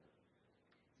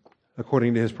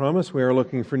According to His promise, we are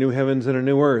looking for new heavens and a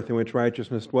new earth in which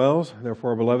righteousness dwells.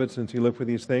 Therefore, beloved, since you look for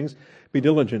these things, be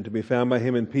diligent to be found by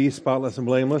Him in peace, spotless and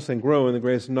blameless, and grow in the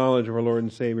grace and knowledge of our Lord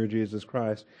and Savior, Jesus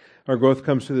Christ. Our growth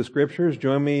comes through the Scriptures.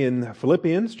 Join me in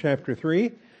Philippians chapter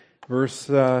 3, verse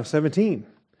 17.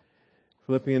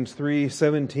 Philippians 3,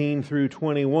 17 through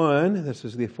 21. This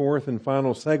is the fourth and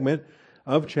final segment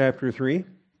of chapter 3.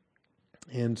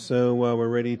 And so we're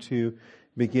ready to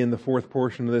begin the fourth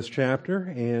portion of this chapter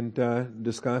and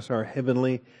discuss our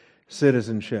heavenly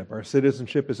citizenship. Our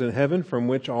citizenship is in heaven, from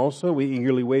which also we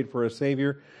eagerly wait for a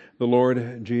Savior, the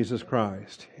Lord Jesus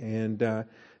Christ. And the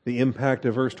impact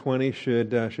of verse 20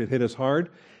 should hit us hard,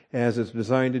 as it's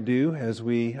designed to do, as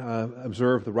we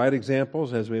observe the right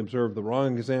examples, as we observe the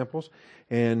wrong examples,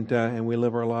 and we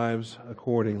live our lives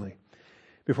accordingly.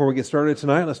 Before we get started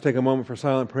tonight, let's take a moment for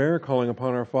silent prayer, calling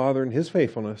upon our Father and His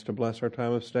faithfulness to bless our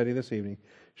time of study this evening.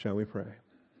 Shall we pray?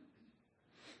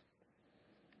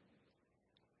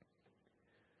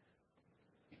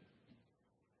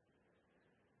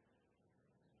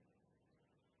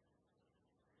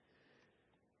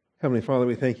 Heavenly Father,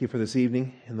 we thank You for this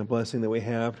evening and the blessing that we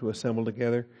have to assemble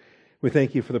together. We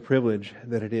thank You for the privilege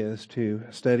that it is to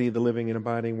study the living and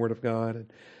abiding Word of God.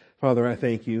 And Father, I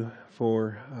thank You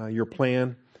for Your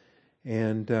plan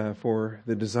and for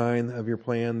the design of Your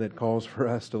plan that calls for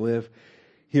us to live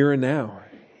here and now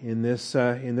in this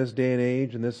day and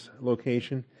age, in this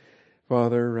location,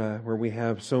 Father, where we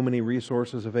have so many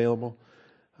resources available,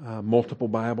 multiple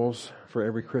Bibles for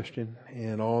every Christian,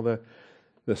 and all the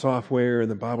software and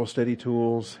the Bible study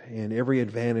tools and every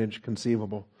advantage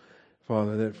conceivable.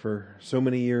 Father, that for so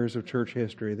many years of church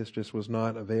history, this just was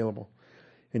not available.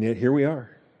 And yet here we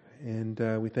are, and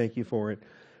we thank You for it.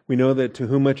 We know that to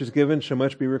whom much is given shall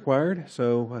much be required,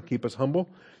 so keep us humble,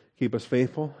 keep us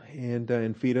faithful,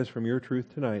 and feed us from Your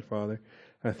truth tonight, Father.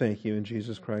 I thank You in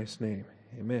Jesus Christ's name.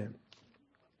 Amen.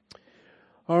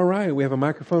 All right, we have a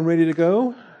microphone ready to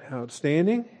go.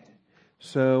 Outstanding.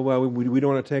 So we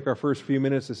don't want to take our first few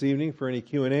minutes this evening for any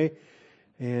Q&A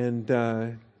and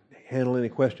handle any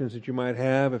questions that you might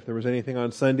have. If there was anything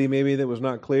on Sunday maybe that was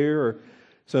not clear, or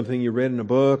something you read in a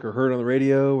book or heard on the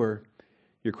radio, or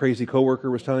your crazy coworker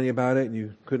was telling you about it and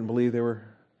you couldn't believe they were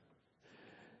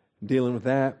dealing with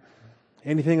that.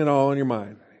 Anything at all on your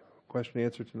mind. Question and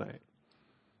answer tonight.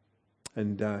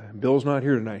 And Bill's not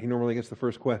here tonight. He normally gets the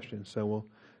first question, so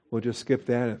we'll just skip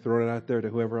that and throw it out there to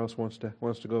whoever else wants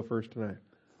to go first tonight.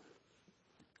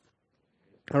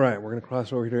 All right, we're going to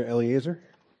cross over here to Eliezer.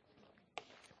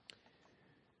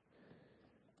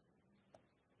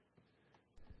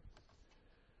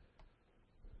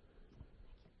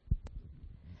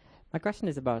 My question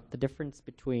is about the difference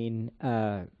between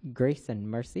grace and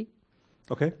mercy.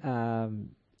 Okay.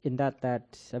 In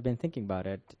that I've been thinking about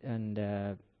it, and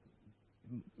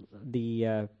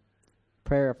the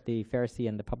prayer of the Pharisee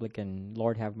and the publican,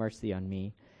 "Lord, have mercy on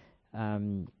me,"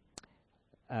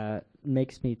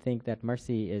 makes me think that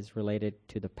mercy is related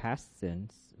to the past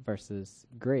sins versus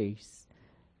grace.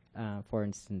 For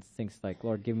instance, things like,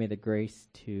 "Lord, give me the grace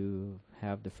to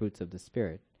have the fruits of the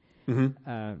Spirit."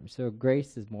 Mm-hmm. So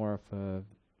grace is more of a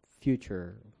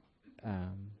future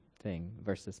thing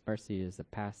versus mercy is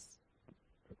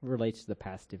relates to the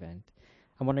past event.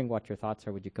 I'm wondering what your thoughts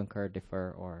are. Would you concur,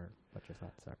 differ, or what your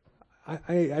thoughts are?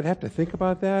 I'd have to think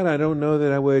about that. I don't know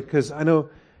that I would, because I know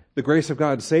the grace of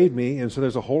God saved me, and so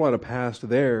there's a whole lot of past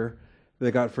there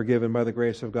that got forgiven by the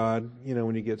grace of God,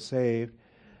 when you get saved.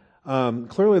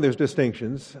 Clearly there's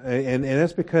distinctions, and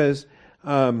that's because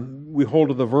we hold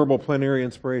to the verbal plenary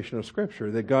inspiration of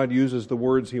Scripture, that God uses the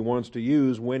words He wants to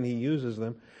use when He uses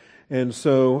them. And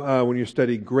so when you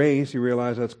study grace, you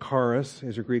realize that's charis,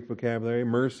 is your Greek vocabulary.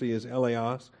 Mercy is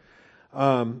eleos.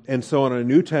 And so on a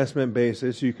New Testament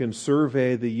basis, you can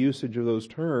survey the usage of those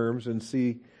terms and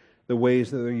see the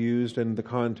ways that they're used and the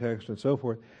context and so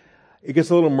forth. It gets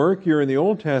a little murkier in the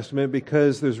Old Testament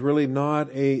because there's really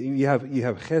not you have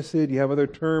chesed, you have other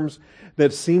terms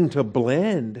that seem to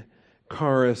blend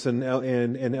charis and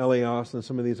eleos and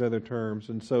some of these other terms,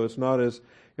 and so it's not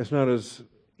as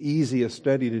easy a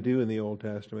study to do in the Old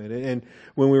Testament. And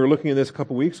when we were looking at this a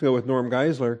couple weeks ago with Norm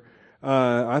Geisler,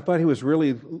 I thought he was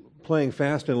really playing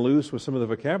fast and loose with some of the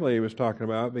vocabulary he was talking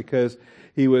about, because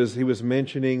he was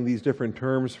mentioning these different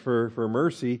terms for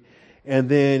mercy, and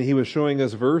then he was showing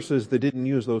us verses that didn't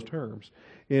use those terms,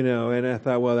 and I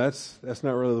thought, well, that's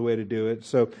not really the way to do it.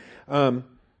 So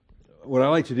what I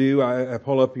like to do, I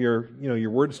pull up your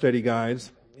word study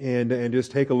guides and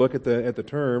just take a look at the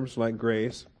terms like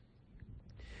grace,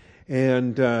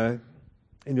 and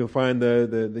you'll find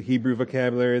the Hebrew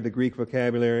vocabulary, the Greek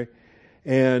vocabulary,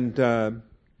 and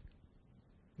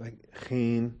like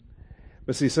chen,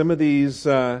 But see, some of these,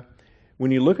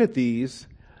 when you look at these,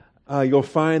 you'll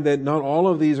find that not all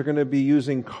of these are going to be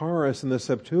using charis in the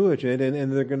Septuagint,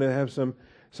 and they're going to have some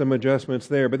adjustments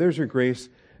there. But there's your grace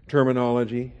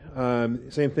terminology.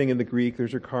 Same thing in the Greek.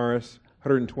 There's your charis,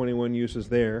 121 uses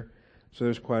there. So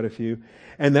there's quite a few.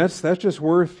 And that's just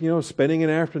worth, spending an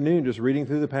afternoon just reading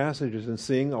through the passages and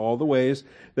seeing all the ways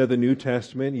that the New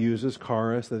Testament uses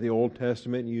charis, that the Old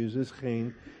Testament uses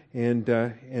chen,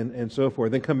 and so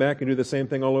forth. Then come back and do the same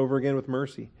thing all over again with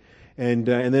mercy. And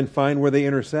then find where they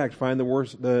intersect, find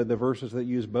the verses that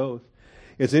use both.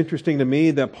 It's interesting to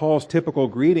me that Paul's typical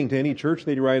greeting to any church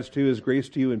that he writes to is grace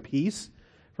to you and peace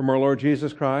from our Lord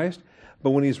Jesus Christ.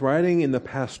 But when he's writing in the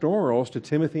pastorals to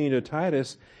Timothy and to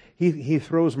Titus, he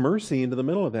throws mercy into the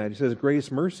middle of that. He says grace,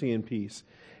 mercy, and peace.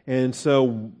 And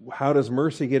so how does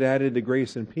mercy get added to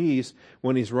grace and peace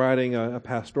when he's writing a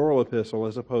pastoral epistle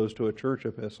as opposed to a church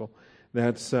epistle?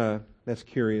 That's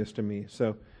curious to me.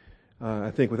 So I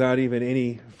think without even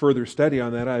any further study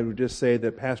on that, I would just say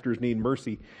that pastors need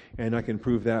mercy, and I can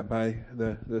prove that by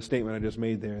the statement I just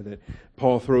made there, that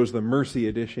Paul throws the mercy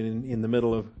addition in the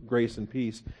middle of grace and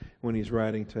peace when he's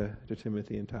writing to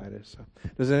Timothy and Titus. So,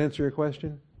 does that answer your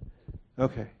question?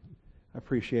 Okay, I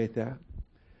appreciate that.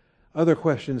 Other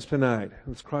questions tonight?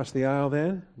 Let's cross the aisle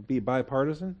then. Be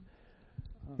bipartisan.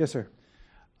 Yes, sir.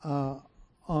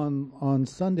 On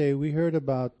Sunday, we heard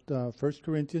about 1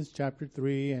 Corinthians chapter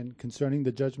 3 and concerning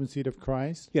the judgment seat of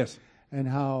Christ. Yes. And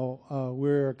how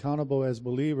we're accountable as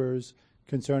believers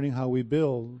concerning how we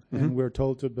build. Mm-hmm. And we're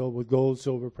told to build with gold,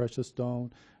 silver, precious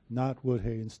stone, not wood,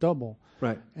 hay, and stubble.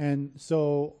 Right. And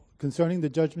so concerning the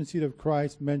judgment seat of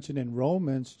Christ mentioned in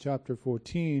Romans chapter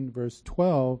 14, verse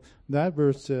 12, that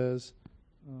verse says,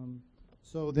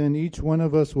 so then each one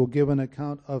of us will give an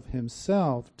account of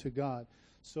himself to God.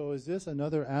 So is this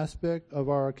another aspect of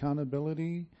our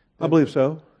accountability? I believe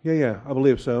so. Yeah, I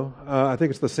believe so. I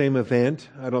think it's the same event.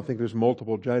 I don't think there's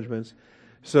multiple judgments.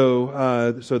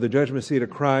 So the judgment seat of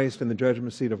Christ and the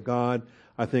judgment seat of God,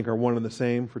 I think, are one and the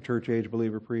same for church-age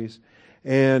believer priests.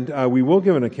 And we will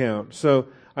give an account. So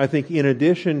I think in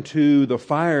addition to the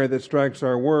fire that strikes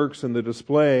our works and the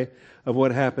display of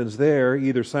what happens there,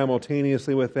 either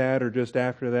simultaneously with that or just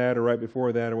after that or right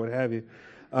before that or what have you,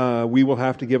 we will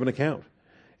have to give an account.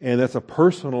 And that's a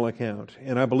personal account.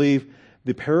 And I believe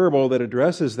the parable that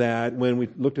addresses that, when we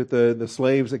looked at the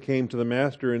slaves that came to the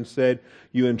master and said,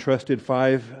 you entrusted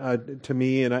 5 to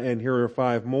me and here are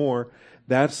 5 more,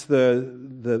 that's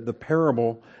the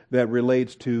parable that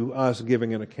relates to us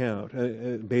giving an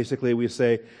account. Basically, we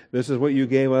say, this is what you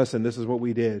gave us and this is what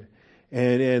we did.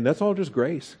 And that's all just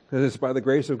grace. Because it's by the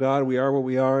grace of God we are what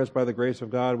we are. It's by the grace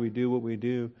of God we do what we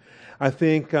do. I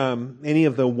think any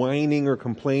of the whining or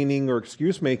complaining or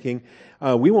excuse-making,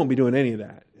 we won't be doing any of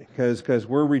that. Because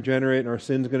we're regenerate and our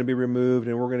sin's going to be removed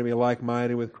and we're going to be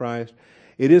like-minded with Christ.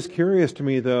 It is curious to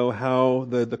me, though, how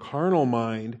the carnal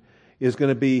mind is going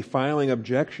to be filing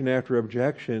objection after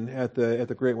objection at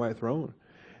the great white throne.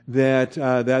 That's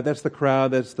the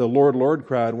crowd, that's the Lord, Lord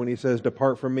crowd when he says,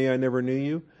 depart from me, I never knew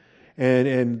you.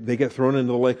 And they get thrown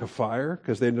into the lake of fire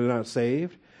because they're not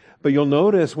saved. But you'll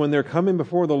notice when they're coming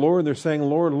before the Lord, they're saying,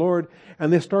 Lord, Lord,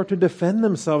 and they start to defend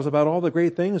themselves about all the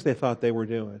great things they thought they were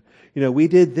doing. We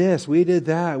did this, we did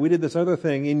that, we did this other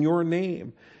thing in your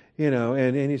name.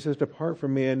 And he says, depart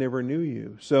from me, I never knew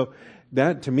you. So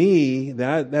that, to me,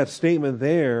 that statement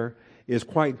there is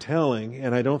quite telling.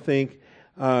 And I don't think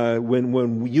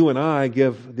when you and I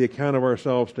give the account of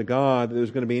ourselves to God,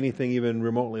 there's going to be anything even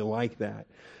remotely like that.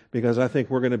 Because I think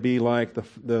we're going to be like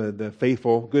the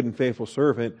faithful, good and faithful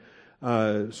servant,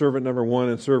 servant number 1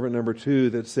 and servant number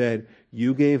 2 that said,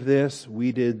 you gave this,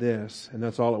 we did this. And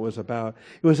that's all it was about.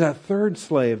 It was that third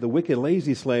slave, the wicked,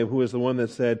 lazy slave, who was the one that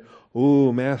said,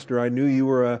 oh, master, I knew you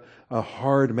were a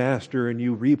hard master and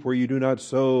you reap where you do not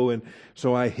sow. And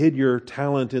so I hid your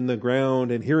talent in the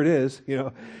ground and here it is.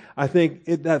 I think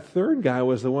that third guy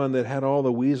was the one that had all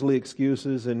the weaselly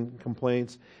excuses and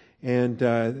complaints. And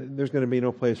there's going to be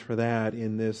no place for that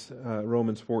in this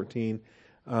Romans 14:12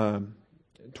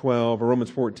 or Romans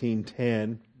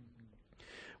 14:10.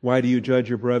 Why do you judge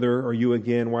your brother, or you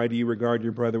again, why do you regard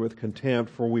your brother with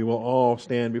contempt? For we will all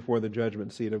stand before the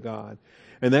judgment seat of God.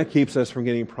 And that keeps us from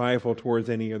getting prideful towards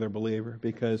any other believer,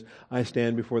 because I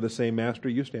stand before the same master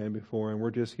you stand before, and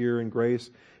we're just here in grace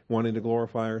wanting to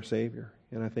glorify our Savior.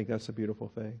 And I think that's a beautiful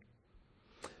thing.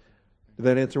 Did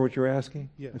that answer what you're asking?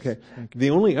 Yes. Okay.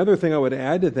 The only other thing I would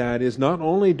add to that is not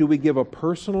only do we give a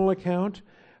personal account,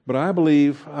 but I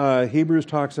believe Hebrews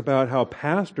talks about how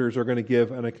pastors are going to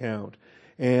give an account.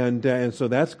 And so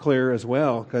that's clear as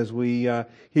well, because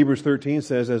Hebrews 13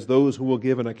 says, as those who will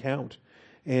give an account.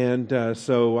 And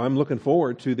so I'm looking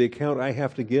forward to the account I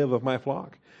have to give of my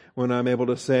flock when I'm able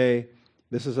to say,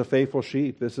 this is a faithful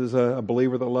sheep. This is a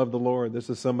believer that loved the Lord. This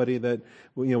is somebody that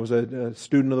was a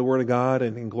student of the Word of God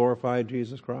and glorified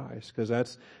Jesus Christ. Because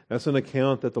that's an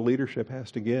account that the leadership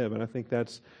has to give, and I think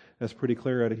that's pretty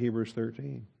clear out of Hebrews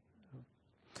 13.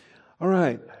 All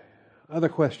right, other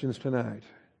questions tonight?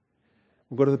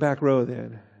 We'll go to the back row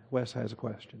then. Wes has a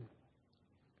question.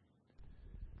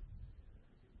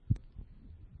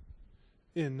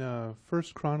 In 1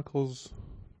 Chronicles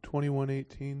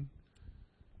 21:18.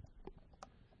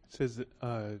 It says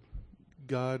that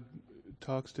God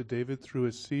talks to David through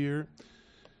a seer,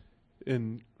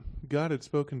 and God had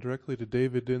spoken directly to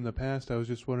David in the past. I was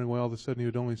just wondering why all of a sudden he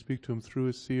would only speak to him through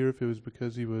a seer, if it was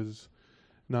because he was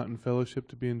not in fellowship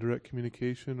to be in direct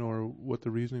communication, or what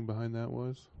the reasoning behind that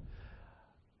was.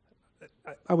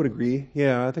 I would agree.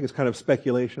 Yeah, I think it's kind of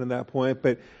speculation at that point,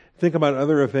 but think about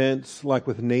other events like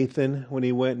with Nathan when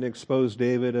he went and exposed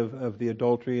David of the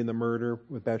adultery and the murder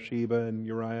with Bathsheba and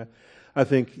Uriah. I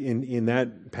think in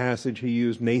that passage he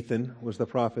used Nathan was the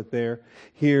prophet there.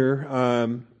 Here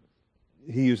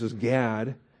he uses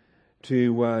Gad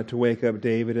to wake up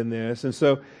David in this. And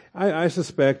so I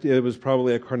suspect it was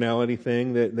probably a carnality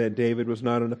thing that David was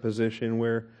not in a position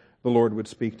where the Lord would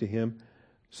speak to him.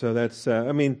 So that's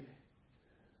a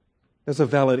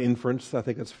valid inference. I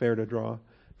think it's fair to draw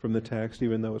from the text,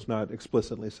 even though it's not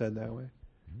explicitly said that way.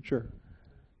 Sure.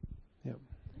 Yeah.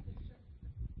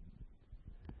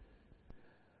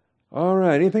 All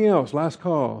right. Anything else? Last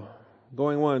call.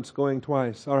 Going once, going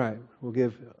twice. All right. We'll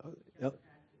give...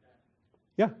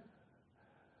 yeah.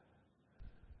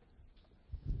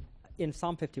 In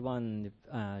Psalm 51,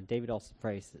 David also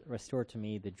prays, "Restore to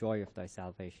me the joy of thy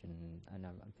salvation." And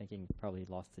I'm thinking probably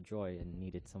lost the joy and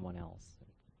needed someone else.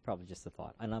 Probably just a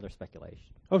thought. Another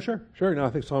speculation. Oh, sure. No,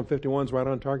 I think Psalm 51 is right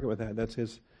on target with that.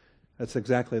 That's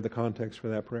exactly the context for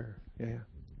that prayer. Yeah.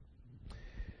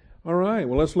 All right.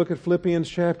 Well, let's look at Philippians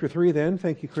chapter 3 then.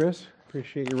 Thank you, Chris.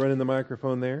 Appreciate you running the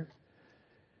microphone there.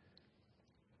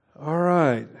 All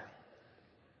right.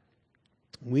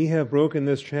 We have broken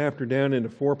this chapter down into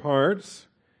 4 parts.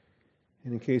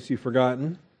 And in case you've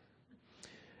forgotten,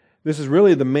 this is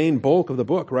really the main bulk of the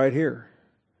book right here.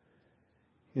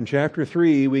 In chapter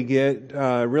 3, we get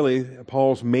really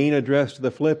Paul's main address to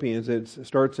the Philippians. It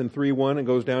starts in 3:1 and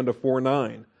goes down to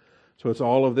 4:9. So it's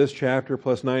all of this chapter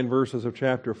plus 9 verses of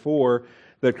chapter 4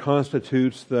 that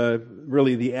constitutes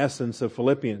the essence of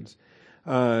Philippians.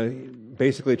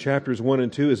 Basically, chapters 1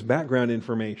 and 2 is background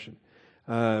information,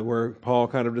 where Paul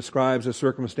kind of describes the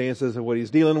circumstances of what he's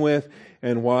dealing with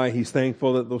and why he's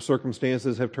thankful that those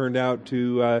circumstances have turned out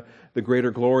to the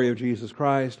greater glory of Jesus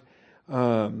Christ.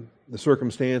 The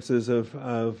circumstances of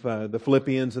the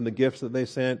Philippians and the gifts that they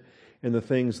sent and the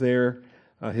things there.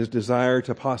 His desire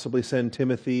to possibly send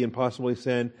Timothy and possibly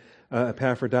send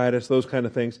Epaphroditus, those kind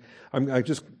of things. I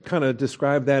just kind of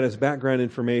described that as background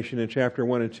information in chapter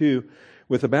 1 and 2.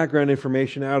 With the background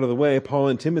information out of the way, Paul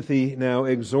and Timothy now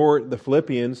exhort the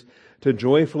Philippians to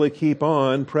joyfully keep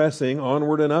on pressing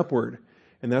onward and upward.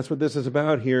 And that's what this is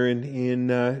about here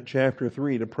in chapter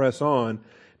 3, to press on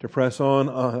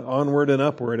onward and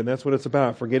upward. And that's what it's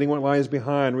about, forgetting what lies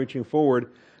behind, reaching forward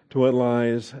to what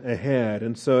lies ahead.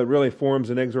 And so it really forms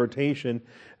an exhortation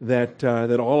that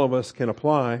all of us can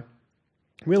apply.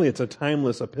 Really, it's a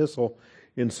timeless epistle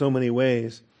in so many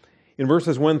ways. In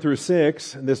verses 1 through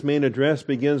 6, this main address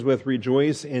begins with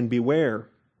rejoice and beware.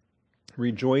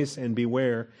 Rejoice and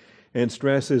beware, and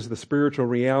stresses the spiritual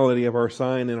reality of our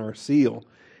sign and our seal.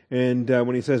 And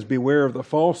when he says, beware of the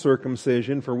false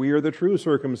circumcision, for we are the true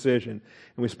circumcision.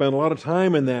 And we spend a lot of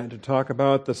time in that to talk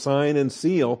about the sign and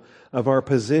seal of our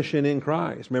position in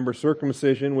Christ. Remember,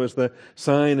 circumcision was the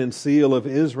sign and seal of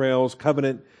Israel's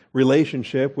covenant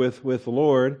relationship with the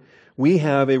Lord. We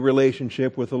have a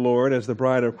relationship with the Lord as the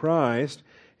bride of Christ.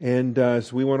 And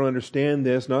so we want to understand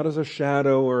this not as a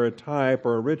shadow or a type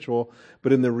or a ritual,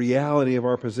 but in the reality of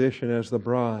our position as the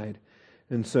bride.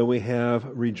 And so we have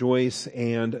rejoice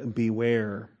and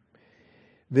beware.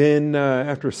 Then,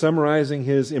 after summarizing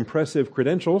his impressive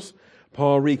credentials,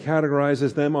 Paul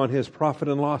recategorizes them on his profit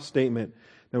and loss statement.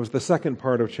 That was the second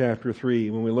part of chapter 3,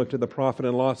 when we looked at the profit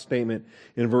and loss statement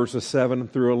in verses 7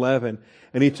 through 11.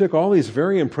 And he took all these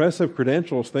very impressive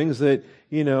credentials, things that,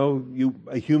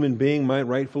 a human being might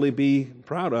rightfully be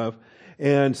proud of,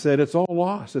 and said it's all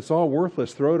lost, it's all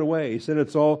worthless, throw it away. He said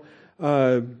it's all...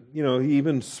 he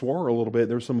even swore a little bit.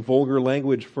 There's some vulgar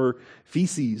language for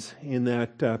feces in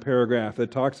that paragraph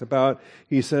that talks about,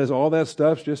 he says, all that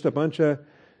stuff's just a bunch of,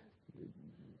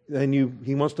 then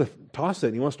he wants to toss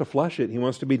it. He wants to flush it. He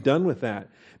wants to be done with that,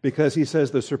 because he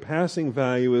says the surpassing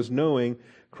value is knowing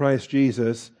Christ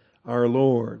Jesus our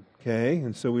Lord. Okay,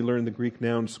 and so we learn the Greek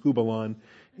noun skubalon,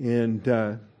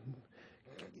 and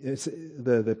it's,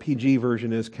 the PG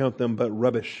version is count them but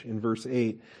rubbish in verse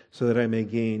 8, so that I may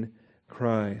gain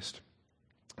Christ.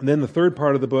 And then the third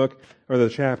part of the book, or the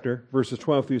chapter, verses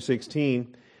 12 through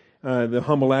 16, the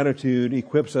humble attitude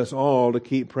equips us all to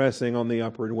keep pressing on the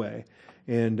upward way.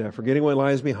 And forgetting what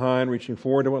lies behind, reaching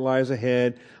forward to what lies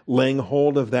ahead, laying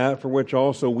hold of that for which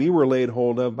also we were laid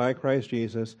hold of by Christ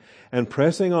Jesus, and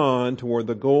pressing on toward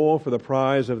the goal for the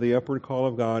prize of the upward call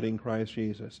of God in Christ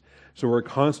Jesus. So we're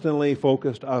constantly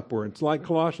focused upwards, like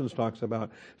Colossians talks about,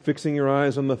 fixing your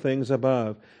eyes on the things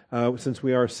above. Since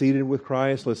we are seated with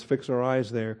Christ, let's fix our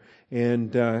eyes there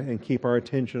and keep our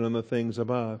attention on the things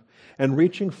above. And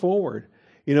reaching forward.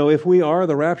 You know, if we are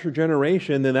the rapture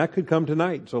generation, then that could come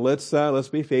tonight. So let's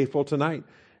be faithful tonight.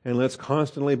 And let's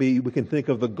constantly we can think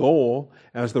of the goal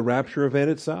as the rapture event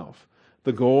itself.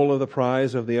 The goal of the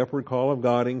prize of the upward call of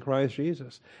God in Christ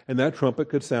Jesus. And that trumpet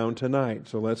could sound tonight.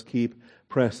 So let's keep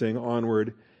pressing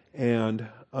onward and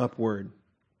upward.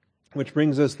 Which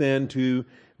brings us then to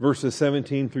verses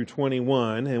 17 through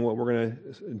 21 and what we're going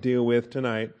to deal with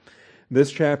tonight. This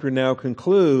chapter now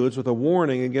concludes with a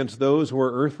warning against those who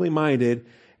are earthly minded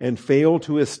and fail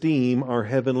to esteem our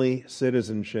heavenly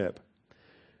citizenship.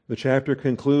 The chapter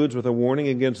concludes with a warning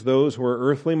against those who are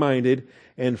earthly minded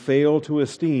and fail to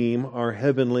esteem our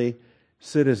heavenly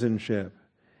citizenship.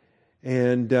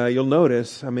 And you'll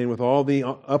notice, with all the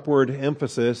upward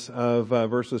emphasis of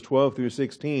verses 12 through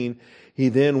 16, he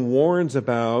then warns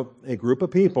about a group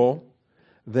of people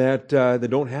that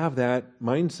don't have that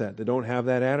mindset, that don't have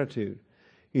that attitude.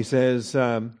 He says,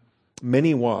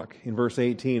 many walk, in verse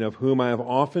 18, of whom I have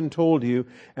often told you,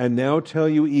 and now tell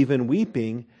you even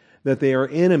weeping, that they are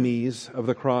enemies of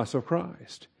the cross of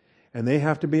Christ. And they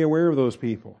have to be aware of those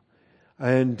people.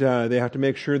 And they have to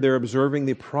make sure they're observing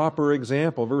the proper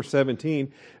example. Verse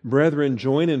 17, brethren,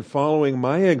 join in following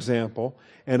my example,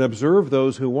 and observe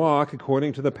those who walk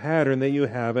according to the pattern that you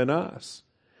have in us.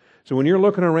 So when you're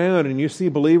looking around and you see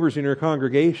believers in your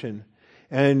congregation,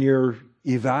 and you're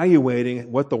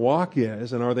evaluating what the walk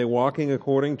is, and are they walking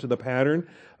according to the pattern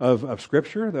of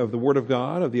Scripture, of the Word of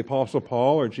God, of the Apostle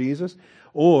Paul or Jesus,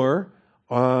 or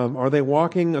are they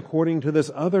walking according to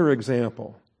this other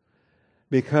example?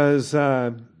 Because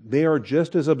they are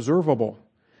just as observable.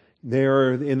 They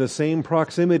are in the same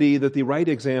proximity that the right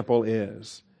example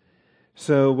is.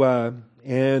 So,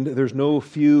 and there's no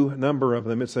few number of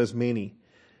them. It says many.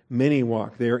 Many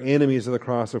walk. They are enemies of the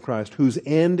cross of Christ, whose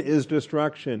end is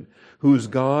destruction, whose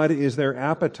God is their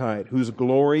appetite, whose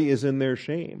glory is in their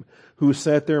shame, who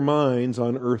set their minds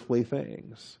on earthly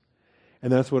things.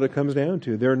 And that's what it comes down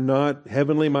to. They're not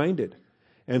heavenly minded.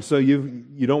 And so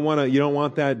you don't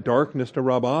want that darkness to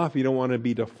rub off. You don't want to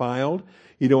be defiled.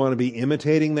 You don't want to be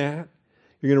imitating that.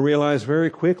 You're going to realize very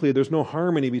quickly there's no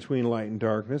harmony between light and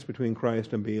darkness, between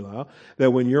Christ and Belial. That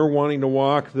when you're wanting to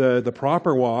walk the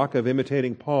proper walk of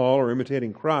imitating Paul or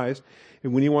imitating Christ,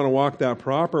 and when you want to walk that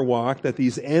proper walk, that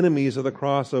these enemies of the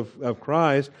cross of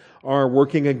Christ are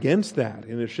working against that.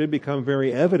 And it should become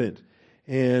very evident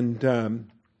and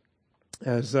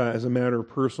as a matter of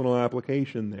personal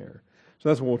application there. So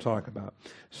that's what we'll talk about.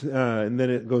 And then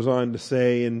it goes on to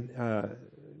say in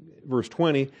verse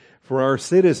 20, for our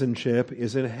citizenship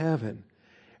is in heaven.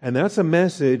 And that's a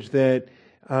message that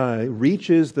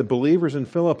reaches the believers in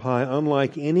Philippi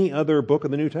unlike any other book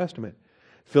of the New Testament.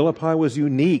 Philippi was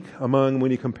unique among,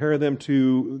 when you compare them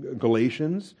to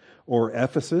Galatians or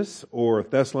Ephesus or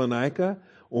Thessalonica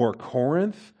or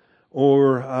Corinth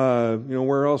or,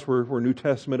 where else were New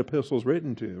Testament epistles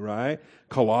written to, right?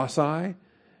 Colossae,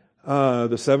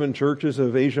 the 7 churches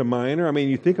of Asia Minor.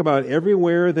 You think about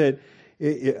everywhere that,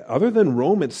 other than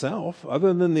Rome itself,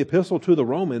 other than the epistle to the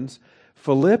Romans,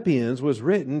 Philippians was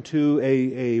written to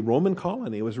a Roman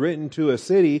colony. It was written to a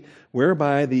city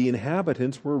whereby the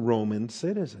inhabitants were Roman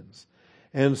citizens.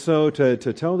 And so to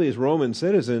tell these Roman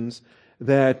citizens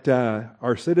that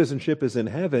our citizenship is in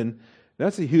heaven,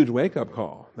 that's a huge wake-up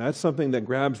call. That's something that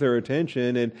grabs their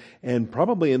attention and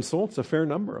probably insults a fair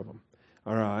number of them.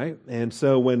 All right? And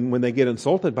so when they get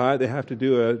insulted by it, they have to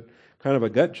do a kind of a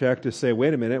gut check to say,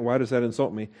 wait a minute, why does that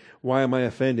insult me? Why am I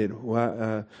offended?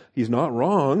 He's not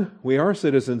wrong. We are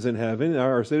citizens in heaven.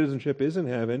 Our citizenship is in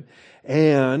heaven.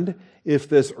 And if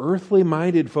this earthly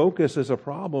minded focus is a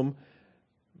problem,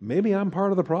 maybe I'm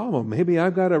part of the problem. Maybe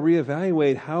I've got to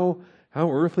reevaluate how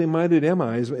earthly minded am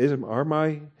I?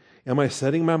 Am I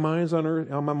setting my mind on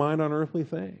earthly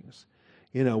things?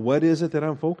 What is it that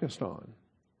I'm focused on?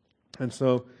 And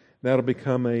so that'll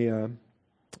become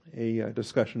a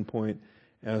discussion point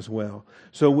as well.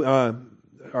 So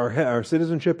our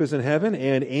citizenship is in heaven,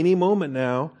 and any moment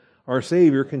now, our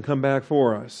Savior can come back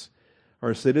for us.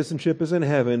 Our citizenship is in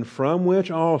heaven, from which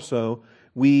also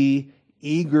we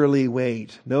eagerly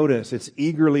wait. Notice, it's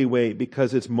eagerly wait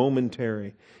because it's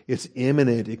momentary. It's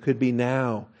imminent. It could be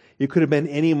now. It could have been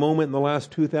any moment in the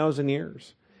last 2,000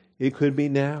 years. It could be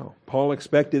now. Paul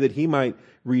expected that he might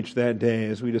reach that day,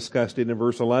 as we discussed it in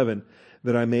verse 11,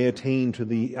 that I may attain to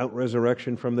the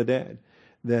out-resurrection from the dead.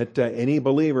 That any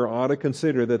believer ought to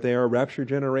consider that they are a rapture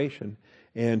generation,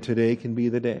 and today can be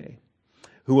the day.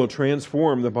 Who will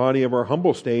transform the body of our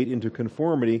humble state into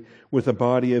conformity with the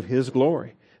body of His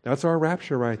glory. That's our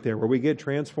rapture right there, where we get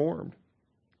transformed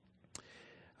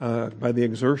by the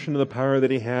exertion of the power that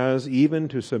He has, even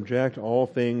to subject all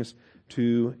things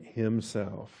to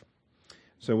Himself.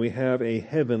 So we have a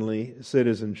heavenly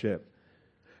citizenship.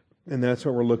 And that's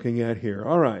what we're looking at here.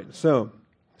 All right, so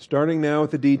starting now with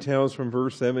the details from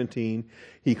verse 17,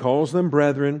 he calls them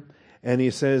brethren, and he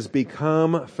says,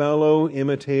 become fellow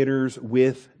imitators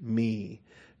with me.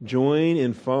 Join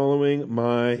in following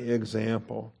my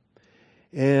example.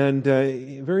 And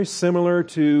very similar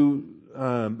to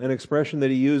an expression that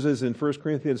he uses in 1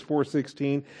 Corinthians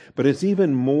 4:16, but it's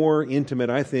even more intimate,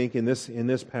 I think, in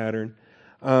this pattern.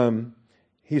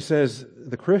 He says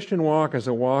the Christian walk is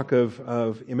a walk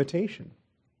of imitation.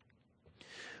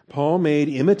 Paul made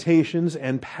imitations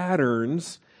and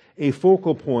patterns a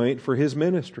focal point for his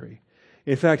ministry.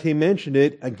 In fact, he mentioned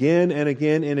it again and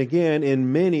again and again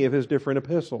in many of his different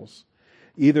epistles.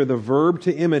 Either the verb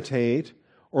to imitate,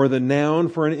 or the noun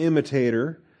for an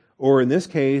imitator, or in this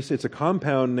case, it's a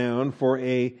compound noun for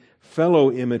a fellow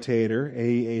imitator,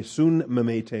 a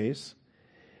synmemetes.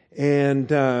 And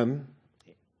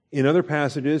in other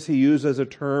passages, he uses a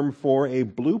term for a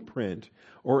blueprint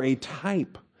or a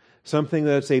type, something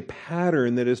that's a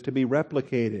pattern that is to be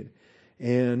replicated.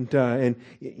 And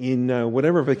in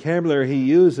whatever vocabulary he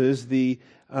uses, the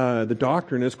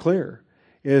doctrine is clear,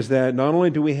 is that not only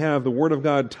do we have the Word of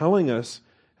God telling us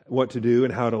what to do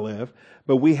and how to live,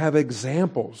 but we have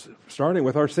examples, starting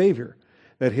with our Savior,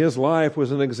 that His life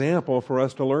was an example for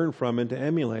us to learn from and to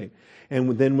emulate.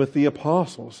 And then with the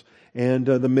apostles, and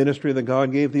the ministry that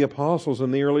God gave the apostles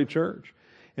in the early church,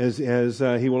 as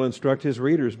He will instruct His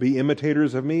readers, be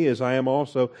imitators of me as I am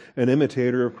also an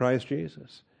imitator of Christ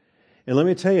Jesus. And let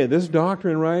me tell you, this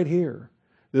doctrine right here,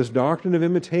 this doctrine of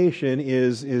imitation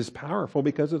is powerful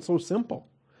because it's so simple.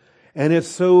 And it's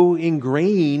so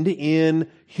ingrained in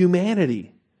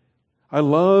humanity. I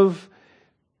love,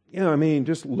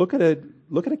 just look at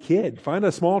a kid. Find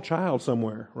a small child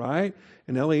somewhere, right?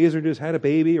 And Eliezer just had a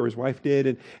baby, or his wife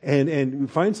did, and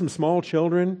find some small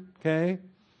children, okay?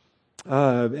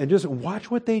 And just watch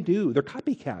what they do. They're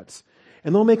copycats.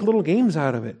 And they'll make little games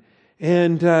out of it.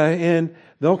 And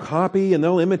they'll copy and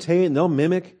they'll imitate and they'll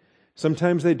mimic.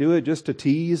 Sometimes they do it just to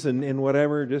tease and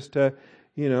whatever, just to,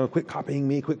 quit copying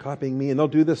me, and they'll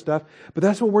do this stuff. But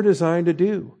that's what we're designed to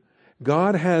do.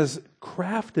 God has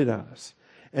crafted us.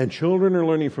 And children are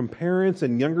learning from parents,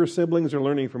 and younger siblings are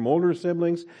learning from older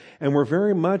siblings. And we're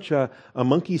very much a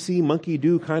monkey see, monkey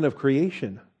do kind of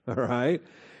creation, all right?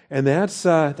 And that's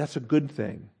a good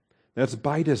thing. That's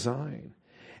by design.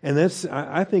 And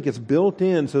I think it's built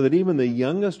in so that even the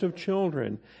youngest of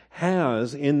children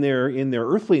has, in their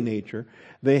earthly nature,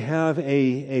 they have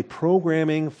a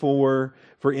programming for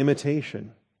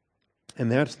imitation.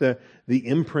 And that's the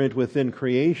imprint within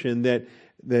creation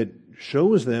that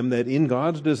shows them that in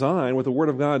God's design, what the Word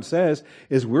of God says,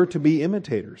 is we're to be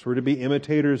imitators. We're to be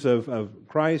imitators of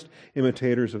Christ,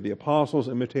 imitators of the apostles,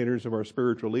 imitators of our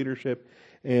spiritual leadership,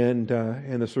 and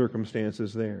the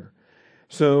circumstances there.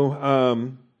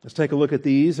 So let's take a look at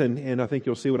these, and I think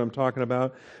you'll see what I'm talking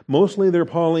about. Mostly they're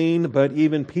Pauline, but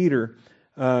even Peter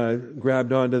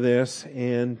grabbed onto this,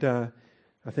 and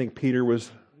I think Peter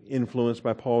was influenced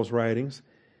by Paul's writings.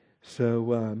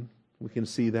 So we can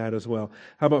see that as well.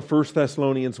 How about 1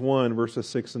 Thessalonians 1, verses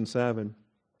 6 and 7?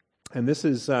 And this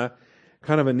is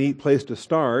kind of a neat place to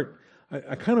start.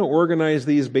 I kind of organized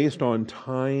these based on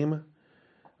time.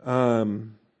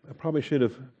 I probably should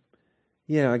have,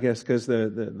 I guess, because the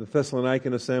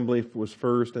Thessalonican assembly was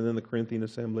first, and then the Corinthian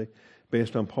assembly,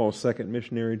 based on Paul's second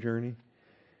missionary journey.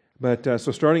 But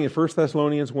so starting in 1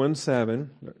 Thessalonians 1,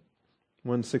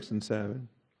 6 and 7.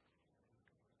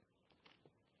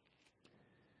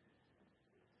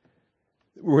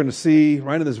 We're going to see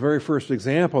right in this very first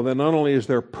example that not only is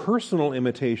there personal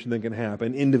imitation that can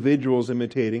happen, individuals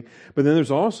imitating, but then there's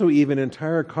also even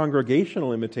entire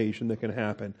congregational imitation that can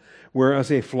happen, where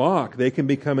as a flock, they can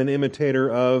become an imitator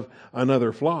of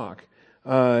another flock.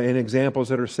 and examples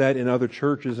that are set in other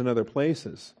churches and other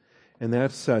places. And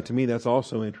that's, to me, that's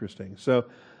also interesting. So,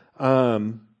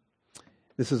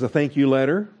 this is a thank you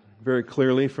letter, very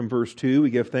clearly from verse 2. We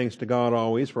give thanks to God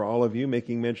always for all of you,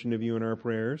 making mention of you in our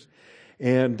prayers.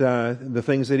 And the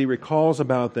things that he recalls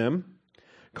about them,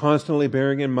 constantly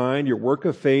bearing in mind your work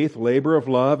of faith, labor of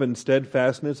love, and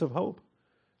steadfastness of hope.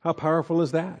 How powerful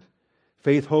is that?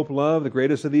 Faith, hope, love, the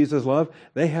greatest of these is love.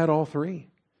 They had all three.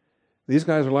 These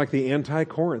guys are like the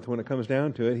anti-Corinth when it comes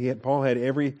down to it. Paul had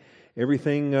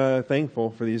everything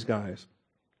thankful for these guys.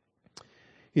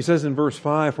 He says in verse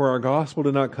 5, "For our gospel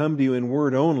did not come to you in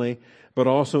word only, but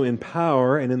also in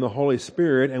power and in the Holy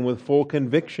Spirit and with full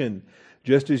conviction,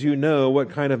 just as you know what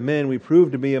kind of men we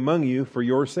proved to be among you for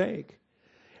your sake."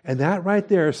 And that right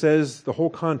there says the whole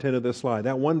content of this slide.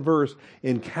 That one verse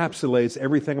encapsulates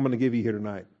everything I'm going to give you here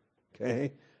tonight.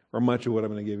 Okay? Or much of what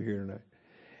I'm going to give you here tonight.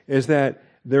 Is that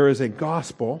there is a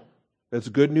gospel that's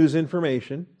good news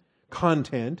information,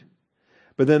 content,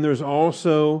 but then there's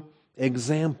also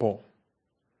example.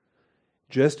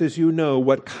 Just as you know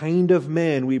what kind of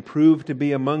men we prove to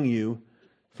be among you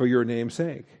for your name's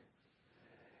sake.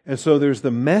 And so there's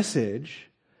the message,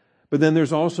 but then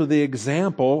there's also the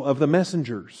example of the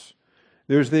messengers.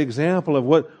 There's the example of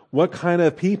what kind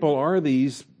of people are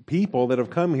these people that have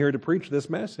come here to preach this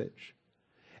message.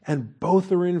 And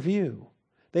both are in view.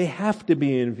 They have to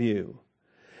be in view.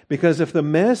 Because if the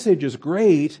message is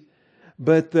great,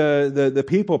 but the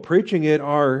people preaching it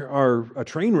are a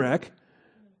train wreck,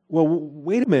 well,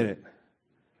 wait a minute.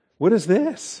 What is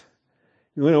this?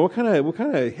 You know, what kind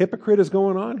of hypocrite is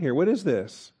going on here? What is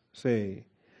this? See,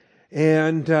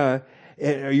 and are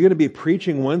you going to be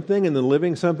preaching one thing and then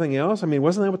living something else? I mean,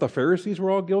 wasn't that what the Pharisees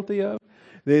were all guilty of?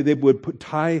 They would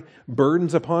tie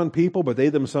burdens upon people, but they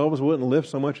themselves wouldn't lift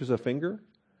so much as a finger.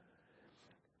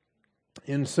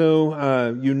 And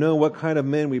so you know what kind of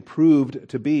men we proved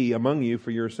to be among you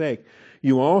for your sake.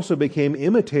 You also became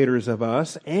imitators of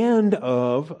us and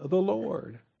of the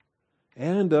Lord.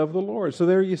 And of the Lord. So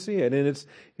there you see it. And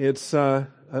it's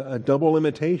a double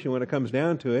imitation when it comes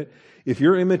down to it. If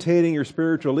you're imitating your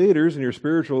spiritual leaders and your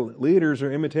spiritual leaders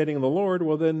are imitating the Lord,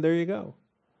 well then there you go.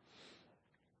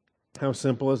 How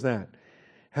simple is that?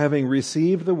 Having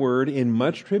received the word in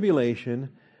much tribulation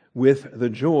with the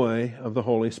joy of the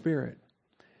Holy Spirit.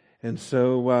 And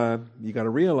so you got to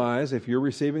realize if you're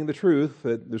receiving the truth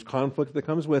that there's conflict that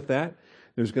comes with that.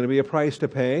 There's going to be a price to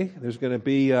pay. There's going to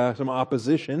be some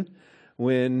opposition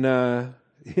when, the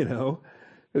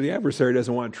adversary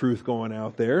doesn't want truth going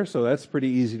out there. So that's pretty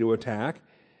easy to attack.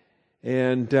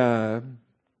 And, and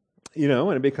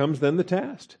it becomes then the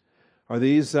test. Are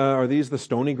these the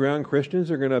stony ground Christians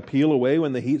that are going to peel away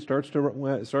when the heat starts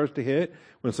to hit,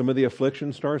 when some of the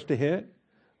affliction starts to hit?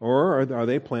 Or are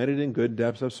they planted in good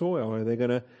depths of soil? Are they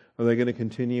going to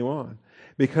continue on?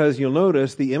 Because you'll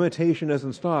notice the imitation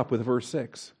doesn't stop with verse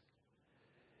 6.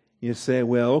 You say,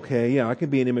 well, okay, yeah, I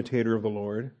can be an imitator of the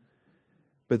Lord.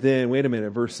 But then, wait a minute,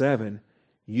 verse 7,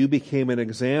 you became an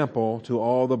example to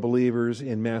all the believers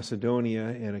in Macedonia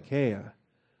and Achaia.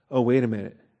 Oh, wait a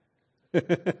minute.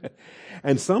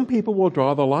 And some people will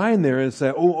draw the line there and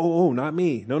say, oh, not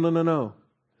me. No.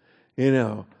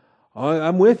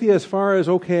 I'm with you as far as,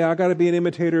 okay, I got to be an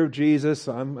imitator of Jesus.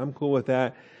 I'm cool with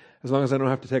that. As long as I don't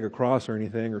have to take a cross or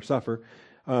anything or suffer.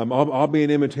 I'll be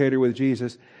an imitator with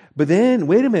Jesus. But then,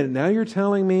 wait a minute, now you're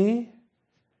telling me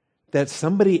that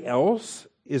somebody else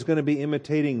is going to be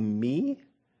imitating me?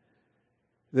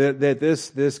 That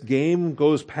this game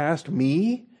goes past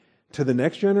me to the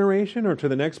next generation or to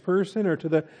the next person or to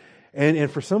the...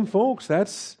 And for some folks,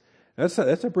 that's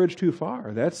a bridge too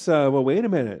far. That's, well, wait a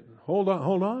minute. Hold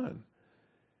on.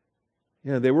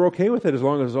 Yeah, they were okay with it as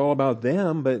long as it's all about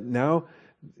them, but now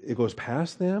it goes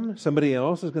past them. Somebody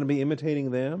else is going to be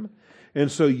imitating them. And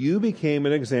so you became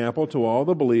an example to all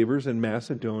the believers in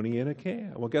Macedonia and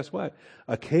Achaia. Well, guess what?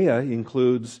 Achaia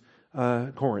includes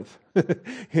Corinth.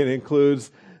 It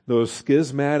includes those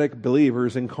schismatic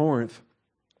believers in Corinth.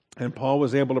 And Paul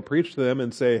was able to preach to them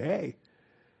and say, hey,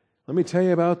 let me tell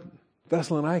you about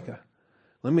Thessalonica.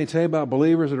 Let me tell you about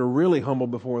believers that are really humble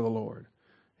before the Lord.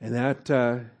 And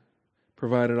that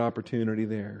provided opportunity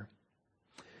there.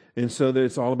 And so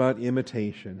it's all about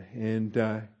imitation.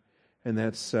 And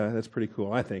that's pretty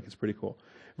cool. I think it's pretty cool.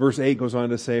 Verse 8 goes on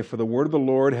to say, for the word of the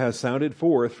Lord has sounded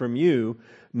forth from you,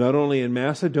 not only in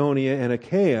Macedonia and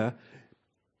Achaia,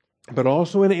 but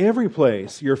also in every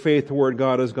place your faith toward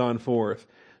God has gone forth,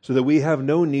 so that we have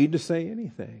no need to say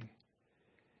anything.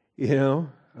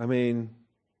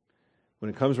 When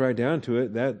it comes right down to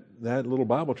it, that little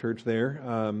Bible church there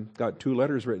got 2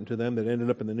 letters written to them that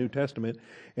ended up in the New Testament,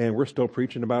 and we're still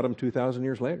preaching about them 2,000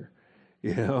 years later.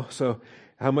 So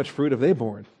how much fruit have they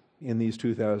borne in these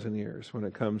 2,000 years when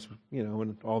it comes,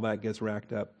 when all that gets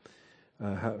racked up,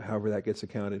 however that gets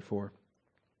accounted for.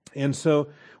 And so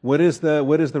what is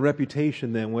the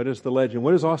reputation then? What is the legend?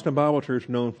 What is Austin Bible Church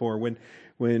known for when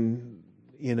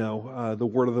the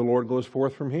word of the Lord goes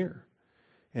forth from here?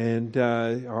 And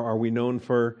are we known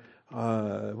for, what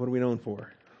are we known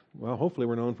for? Well, hopefully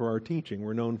we're known for our teaching.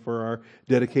 We're known for our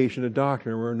dedication to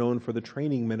doctrine. We're known for the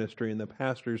training ministry and the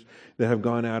pastors that have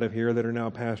gone out of here that are now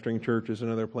pastoring churches and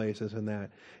other places and that.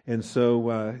 And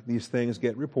so these things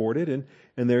get reported, and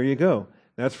there you go.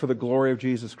 That's for the glory of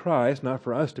Jesus Christ, not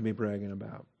for us to be bragging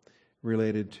about,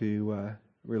 related to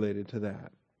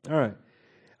that. All right.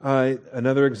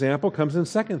 Another example comes in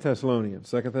 2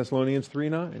 Thessalonians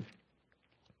 3:9.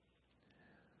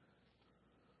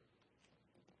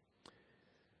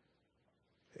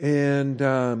 And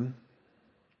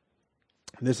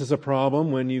this is a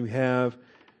problem when you have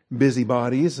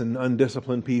busybodies and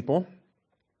undisciplined people.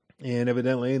 And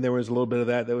evidently there was a little bit of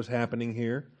that was happening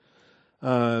here.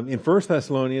 In 1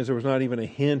 Thessalonians, there was not even a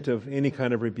hint of any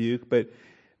kind of rebuke, but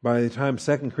by the time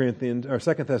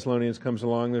 2 Thessalonians comes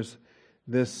along, there's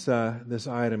this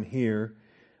item here.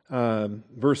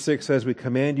 Verse 6 says, "We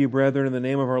command you, brethren, in the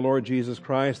name of our Lord Jesus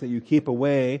Christ, that you keep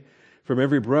away from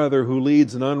every brother who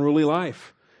leads an unruly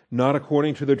life, not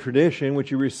according to the tradition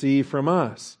which you receive from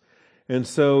us." And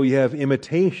so you have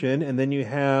imitation, and then you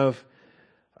have,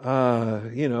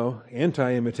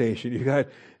 anti-imitation. You got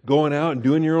going out and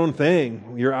doing your own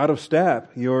thing. You're out of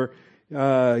step. You're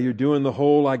doing the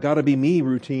whole "I gotta be me"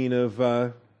 routine of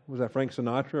was that Frank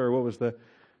Sinatra, or what was the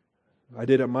 "I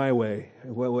did it my way,"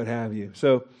 what have you.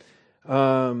 So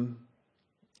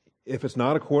if it's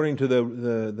not according to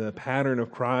the pattern of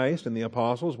Christ and the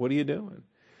apostles, what are you doing?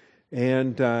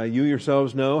 And you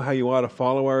yourselves know how you ought to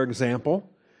follow our example,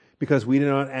 because we do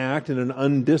not act in an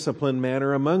undisciplined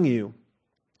manner among you,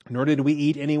 nor did we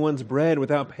eat anyone's bread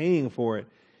without paying for it.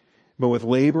 But with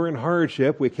labor and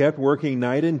hardship we kept working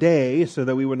night and day, so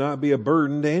that we would not be a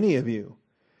burden to any of you.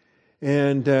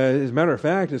 And as a matter of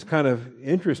fact, it's kind of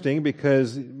interesting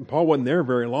because Paul wasn't there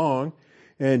very long,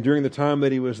 and during the time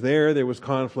that he was there was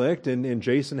conflict, and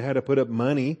Jason had to put up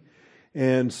money,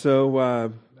 and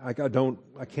so I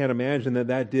can't imagine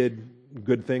that did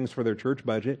good things for their church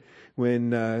budget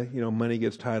when money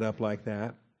gets tied up like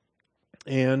that.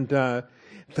 And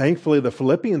thankfully, the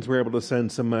Philippians were able to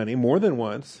send some money more than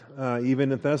once.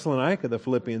 Even in Thessalonica, the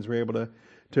Philippians were able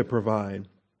to provide.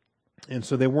 And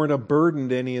so they weren't a burden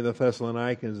to any of the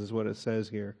Thessalonians, is what it says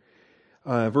here.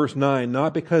 Verse 9,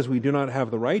 "Not because we do not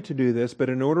have the right to do this, but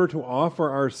in order to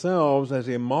offer ourselves as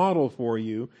a model for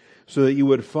you, so that you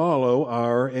would follow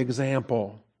our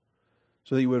example."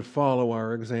 So that you would follow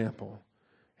our example.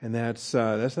 And that's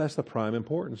the prime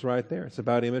importance right there. It's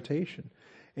about imitation.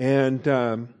 And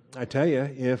I tell you,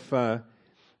 if a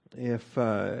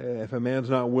man's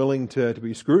not willing to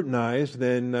be scrutinized,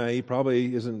 then he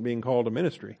probably isn't being called to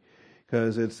ministry,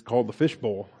 because it's called the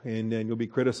fishbowl, and you'll be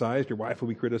criticized. Your wife will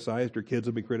be criticized. Your kids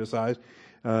will be criticized.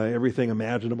 Everything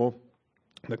imaginable,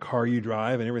 the car you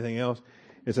drive, and everything else.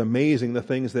 It's amazing the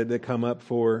things that come up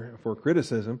for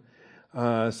criticism.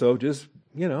 So just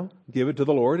give it to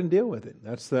the Lord and deal with it.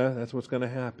 That's what's going to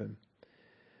happen.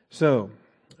 So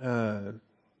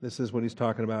this is what he's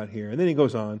talking about here, and then he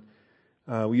goes on.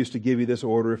 We used to give you this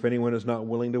order: if anyone is not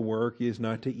willing to work, he is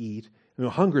not to eat.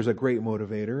 Hunger is a great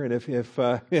motivator, and if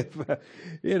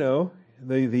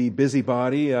the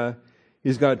busybody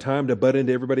he's got time to butt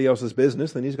into everybody else's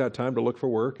business, then he's got time to look for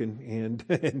work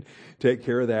and take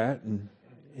care of that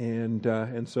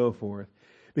and so forth.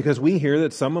 Because we hear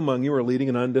that some among you are leading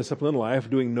an undisciplined life,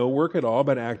 doing no work at all,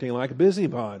 but acting like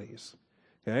busybodies.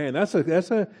 Okay, and that's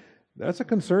a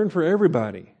concern for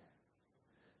everybody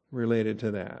related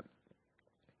to that.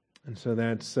 And so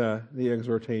that's the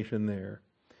exhortation there.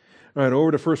 All right,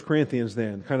 over to 1 Corinthians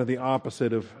then, kind of the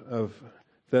opposite of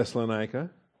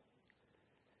Thessalonica.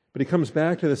 But he comes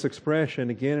back to this expression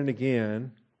again and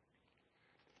again.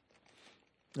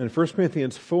 And 1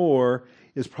 Corinthians 4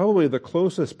 is probably the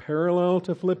closest parallel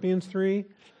to Philippians 3,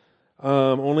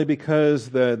 only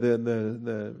because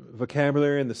the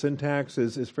vocabulary and the syntax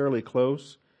is fairly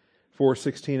close,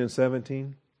 4:16 and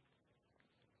 17.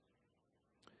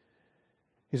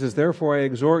 He says, "Therefore I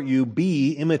exhort you,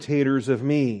 be imitators of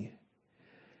me."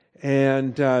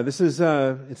 And this is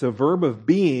it's a verb of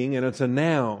being, and it's a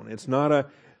noun. It's not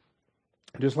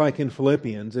just like in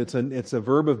Philippians, it's a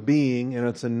verb of being, and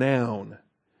it's a noun.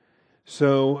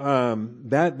 So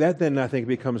that then I think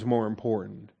becomes more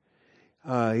important.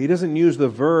 He doesn't use the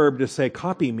verb to say,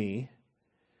 "Copy me."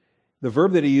 The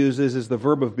verb that he uses is the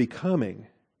verb of becoming.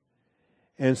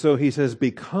 And so he says,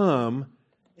 become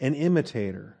an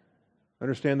imitator.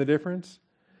 Understand the difference?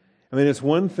 I mean, it's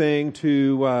one thing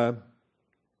to,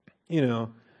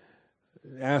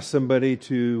 ask somebody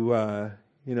to,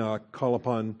 call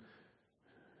upon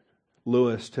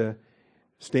Lewis to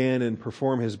stand and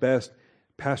perform his best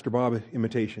Pastor Bob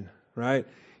imitation, right?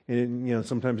 And,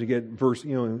 sometimes you get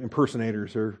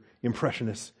impersonators or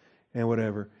impressionists and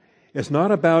whatever. It's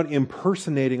not about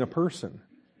impersonating a person,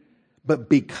 but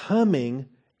becoming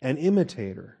an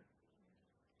imitator.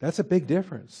 That's a big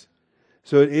difference.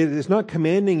 So it is not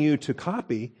commanding you to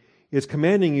copy, it's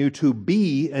commanding you to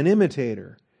be an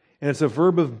imitator. And it's a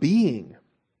verb of being,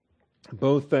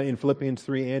 both in Philippians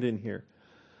 3 and in here.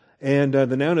 And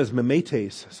the noun is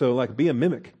mimetes, so like be a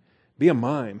mimic, be a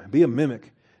mime, be a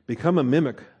mimic, become a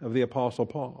mimic of the Apostle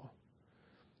Paul.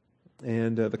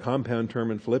 And the compound term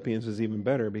in Philippians is even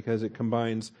better because it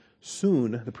combines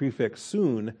soon, the prefix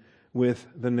soon, with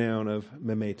the noun of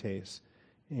mimetes,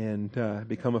 and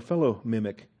become a fellow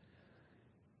mimic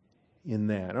in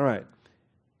that. All right.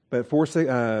 But 1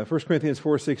 Corinthians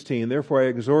 4:16, therefore I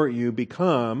exhort you,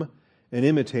 become an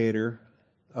imitator,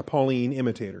 a Pauline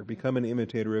imitator. Become an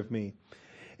imitator of me.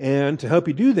 And to help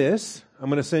you do this, I'm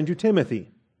going to send you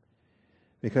Timothy.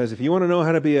 Because if you want to know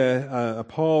how to be a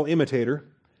Paul imitator,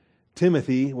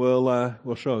 Timothy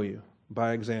will show you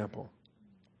by example.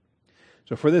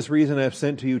 So for this reason I have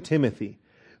sent to you Timothy,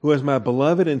 who is my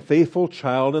beloved and faithful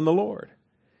child in the Lord.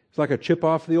 It's like a chip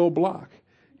off the old block.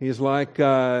 He's like,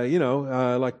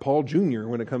 like Paul Jr.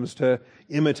 when it comes to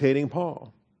imitating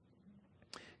Paul.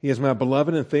 He is my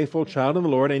beloved and faithful child in the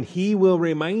Lord, and he will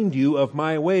remind you of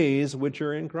my ways which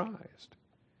are in Christ.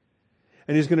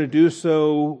 And he's going to do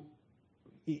so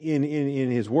in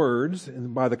his words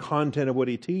and by the content of what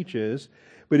he teaches,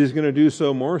 but he's going to do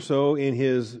so more so in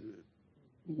his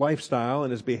lifestyle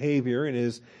and his behavior and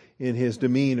in his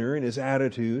demeanor and his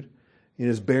attitude, in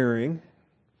his bearing.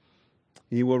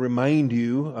 He will remind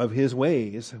you of his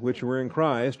ways, which were in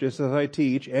Christ, just as I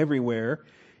teach everywhere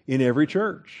in every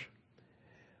church.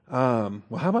 Well,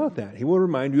 how about that? He will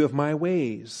remind you of my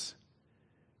ways.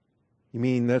 You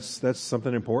mean that's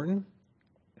something important?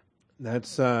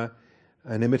 That's an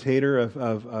imitator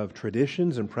of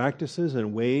traditions and practices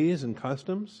and ways and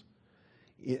customs,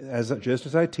 just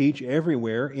as I teach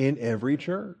everywhere in every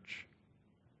church.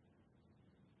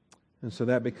 And so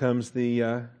that becomes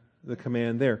the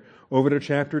command there. Over to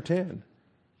chapter 10.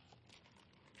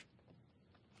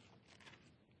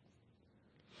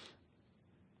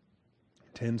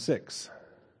 Ten 6.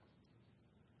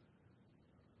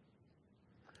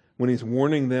 When he's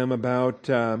warning them about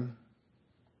the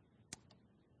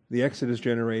Exodus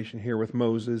generation here with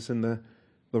Moses and the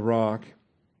rock,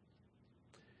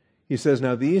 he says,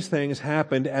 now these things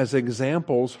happened as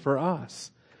examples for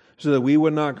us, so that we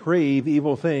would not crave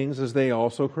evil things as they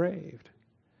also craved.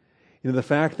 The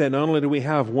fact that not only do we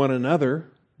have one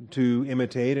another to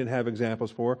imitate and have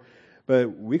examples for,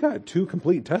 but we got 2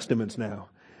 complete testaments now.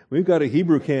 We've got a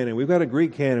Hebrew canon, we've got a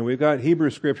Greek canon, we've got Hebrew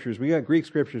scriptures, we got Greek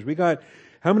scriptures, we got,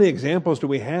 how many examples do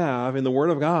we have in the Word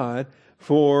of God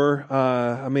for,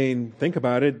 think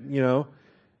about it,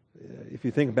 if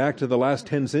you think back to the last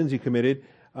 10 sins you committed,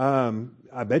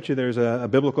 I bet you there's a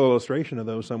biblical illustration of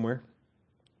those somewhere.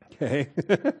 Okay?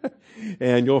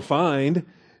 And you'll find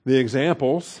the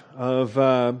examples of,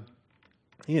 a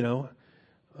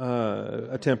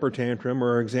temper tantrum,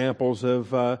 or examples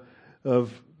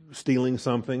of stealing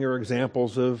something, or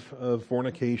examples of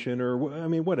fornication, or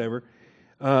whatever.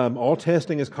 All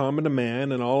testing is common to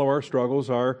man, and all of our struggles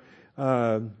are.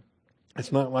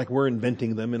 It's not like we're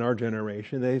inventing them in our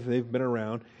generation. They've been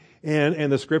around,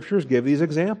 and the Scriptures give these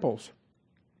examples.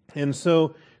 And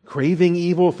so, craving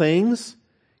evil things.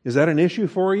 Is that an issue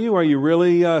for you? Are you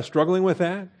really struggling with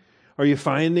that? Are you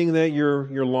finding that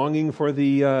you're longing for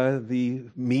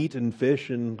the meat and fish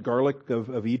and garlic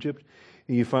of Egypt?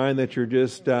 And you find that you're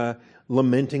just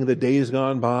lamenting the days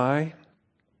gone by,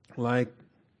 like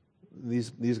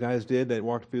these guys did that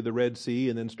walked through the Red Sea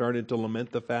and then started to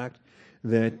lament the fact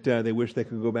that they wish they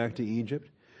could go back to Egypt?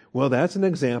 Well, that's an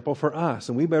example for us,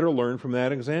 and we better learn from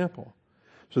that example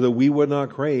so that we would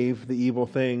not crave the evil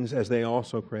things as they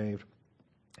also craved.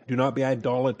 Do not be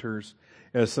idolaters,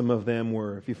 as some of them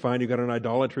were. If you find you've got an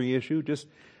idolatry issue, just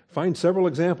find several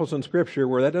examples in Scripture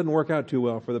where that doesn't work out too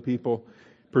well for the people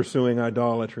pursuing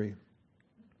idolatry.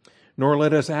 Nor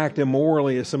let us act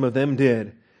immorally as some of them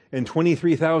did, and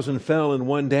 23,000 fell in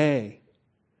one day.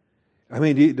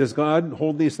 Does God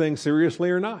hold these things seriously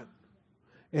or not?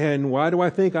 And why do I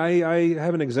think I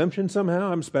have an exemption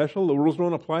somehow? I'm special. The rules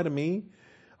don't apply to me.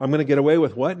 I'm going to get away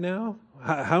with what now?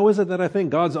 How is it that I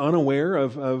think God's unaware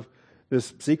of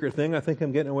this secret thing I think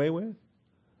I'm getting away with?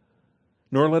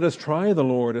 Nor let us try the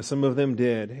Lord, as some of them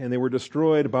did, and they were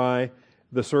destroyed by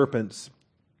the serpents.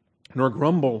 Nor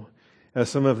grumble, as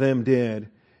some of them did,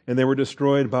 and they were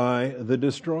destroyed by the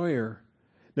destroyer.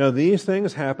 Now these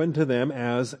things happened to them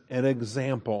as an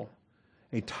example,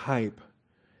 a type,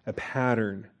 a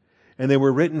pattern. And they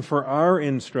were written for our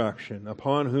instruction,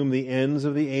 upon whom the ends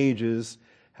of the ages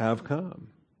have come.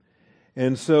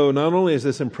 And so not only is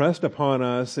this impressed upon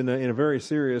us in a very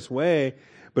serious way,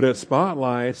 but it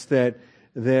spotlights that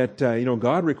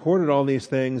God recorded all these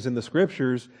things in the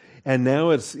Scriptures, and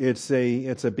now it's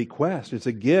a bequest, it's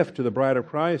a gift to the bride of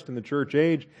Christ in the church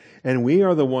age, and we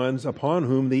are the ones upon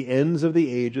whom the ends of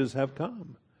the ages have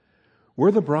come.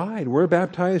 We're the bride. We're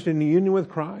baptized in union with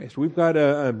Christ. We've got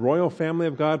a royal family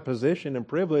of God position and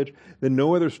privilege that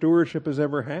no other stewardship has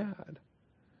ever had.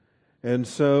 And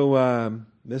so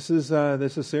this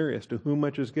is serious. To whom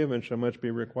much is given shall much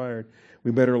be required.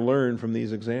 We better learn from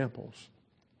these examples.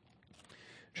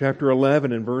 Chapter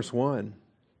 11 and verse 1.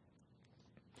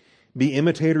 Be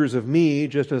imitators of me,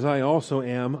 just as I also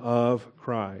am of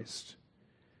Christ.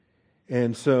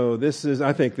 And so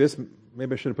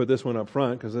maybe I should have put this one up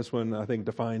front, because this one I think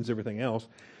defines everything else.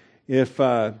 If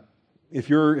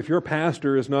your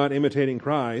pastor is not imitating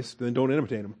Christ, then don't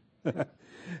imitate him. I'm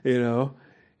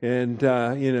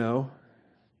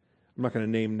not going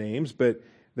to name names, but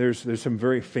there's some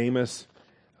very famous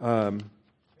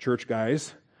church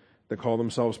guys that call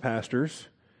themselves pastors,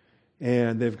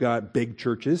 and they've got big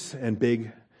churches and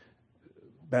big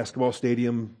basketball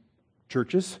stadium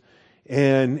churches,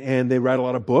 and they write a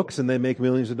lot of books, and they make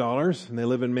millions of dollars, and they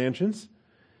live in mansions.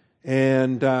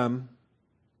 And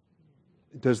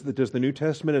does the New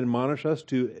Testament admonish us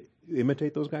to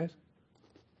imitate those guys?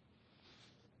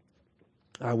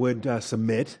 I would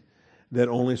submit that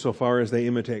only so far as they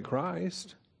imitate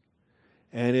Christ.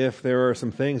 And if there are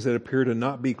some things that appear to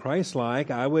not be Christ-like,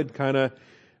 I would kind of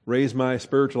raise my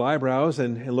spiritual eyebrows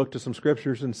and look to some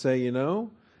scriptures and say,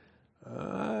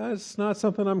 it's not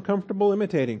something I'm comfortable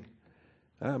imitating.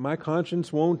 My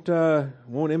conscience won't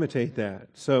imitate that.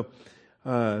 So,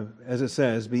 as it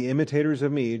says, be imitators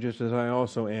of me, just as I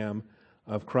also am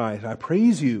of Christ. I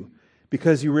praise you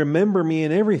because you remember me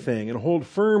in everything and hold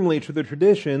firmly to the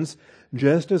traditions,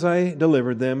 just as I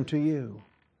delivered them to you.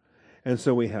 And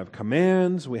so we have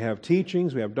commands, we have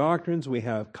teachings, we have doctrines, we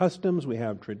have customs, we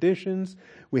have traditions,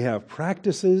 we have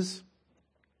practices,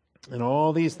 and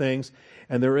all these things.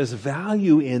 And there is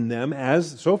value in them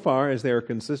so far as they are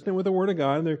consistent with the Word of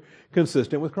God and they're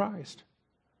consistent with Christ.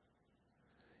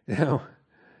 Now,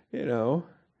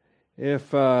 if,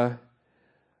 for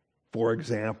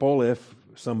example, if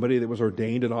somebody that was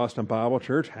ordained at Austin Bible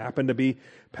Church happened to be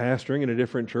pastoring in a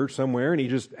different church somewhere, and he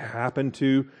just happened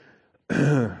to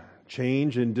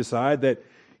change and decide that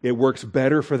it works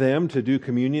better for them to do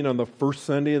communion on the first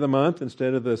Sunday of the month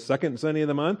instead of the second Sunday of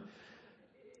the month,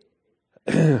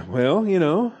 well,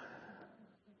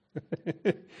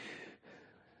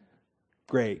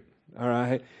 great, all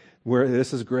right.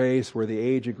 This is grace. We're the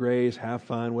age of grace. Have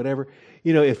fun, whatever.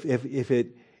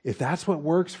 If that's what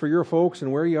works for your folks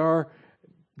and where you are,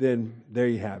 then there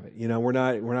you have it. We're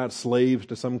not slaves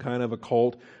to some kind of a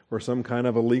cult or some kind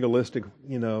of a legalistic.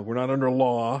 We're not under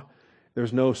law.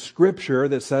 There's no scripture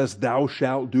that says thou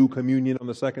shalt do communion on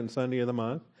the second Sunday of the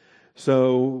month.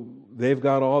 So they've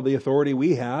got all the authority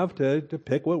we have to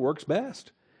pick what works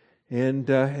best and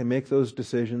make those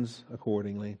decisions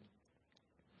accordingly.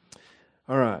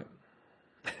 All right.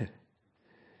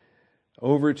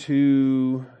 Over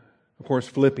to, of course,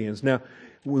 Philippians. Now,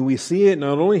 when we see it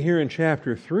not only here in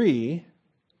chapter 3,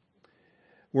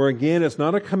 where again it's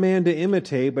not a command to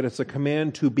imitate, but it's a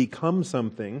command to become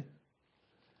something.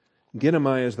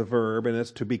 Genomai is the verb, and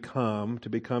it's to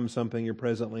become something you're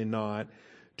presently not,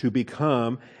 to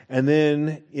become. And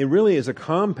then it really is a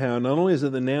compound. Not only is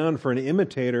it the noun for an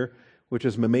imitator, which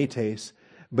is mimetes,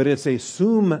 but it's a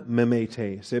sum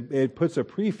mimetes. It puts a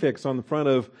prefix on the front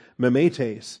of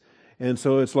mimetes. And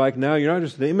so it's like now you're not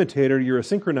just an imitator, you're a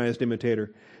synchronized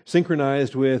imitator.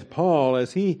 Synchronized with Paul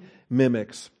as he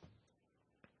mimics.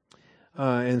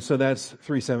 And so that's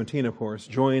 3:17, of course.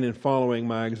 Join in following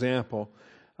my example.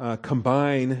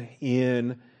 Combine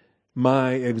in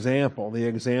my example, the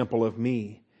example of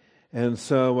me. And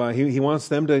so he wants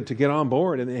them to get on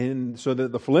board and so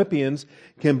that the Philippians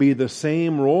can be the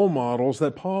same role models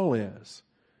that Paul is.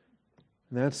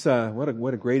 And that's what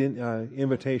a great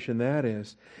invitation that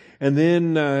is. And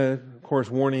then, of course,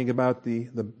 warning about the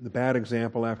bad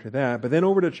example after that. But then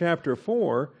over to chapter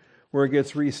 4, where it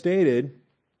gets restated,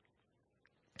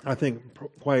 I think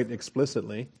quite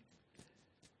explicitly,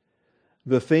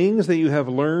 the things that you have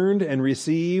learned and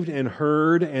received and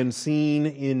heard and seen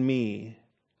in me.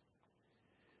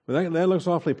 Well, that looks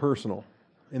awfully personal,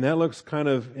 and that looks kind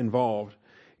of involved.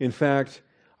 In fact,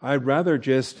 I'd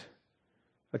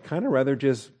kind of rather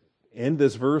just end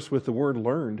this verse with the word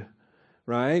learned,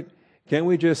 right? Can't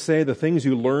we just say the things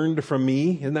you learned from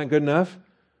me? Isn't that good enough?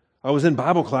 I was in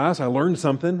Bible class. I learned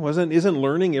something. Isn't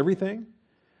learning everything?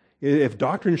 If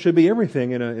doctrine should be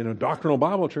everything in a doctrinal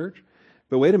Bible church.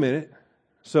 But wait a minute.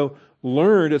 So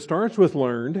learned, it starts with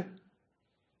learned.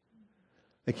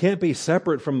 It can't be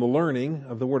separate from the learning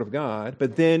of the Word of God.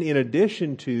 But then in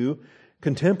addition to,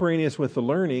 contemporaneous with the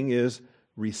learning is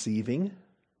receiving.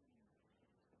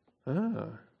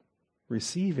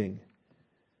 Receiving.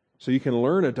 So you can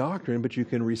learn a doctrine, but you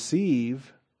can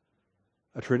receive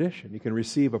a tradition. You can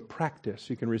receive a practice.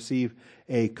 You can receive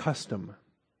a custom.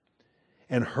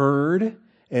 And heard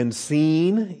and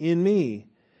seen in me.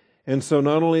 And so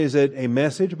not only is it a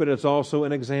message, but it's also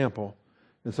an example.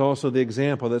 It's also the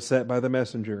example that's set by the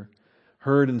messenger.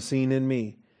 Heard and seen in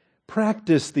me.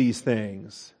 Practice these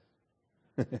things.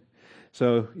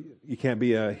 So you can't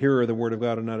be a hearer of the Word of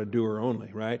God and not a doer only,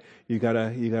 right? You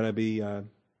gotta be, did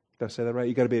I say that right?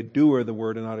 You gotta be a doer of the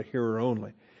Word and not a hearer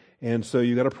only. And so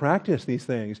you got to practice these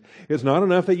things. It's not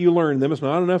enough that you learned them. It's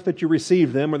not enough that you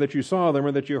received them or that you saw them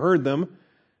or that you heard them.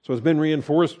 So it's been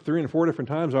reinforced 3 and 4 different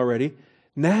times already.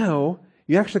 Now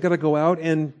you actually got to go out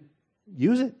and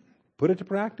use it. Put it to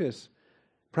practice.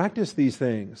 Practice these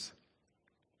things.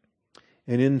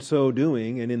 And in so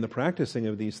doing and in the practicing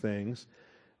of these things,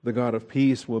 the God of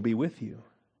peace will be with you.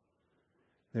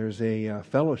 There's a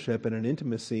fellowship and an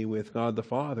intimacy with God the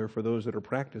Father for those that are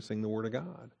practicing the Word of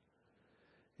God.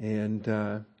 And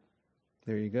there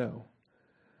you go.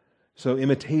 So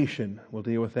imitation, we'll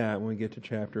deal with that when we get to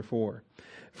chapter 4.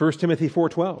 1 Timothy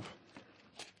 4:12.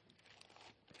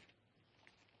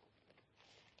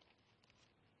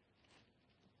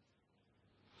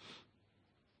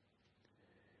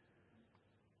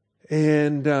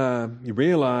 And you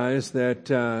realize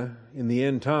that in the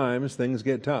end times, things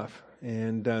get tough.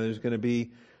 And there's going to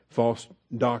be false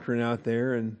doctrine out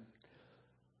there and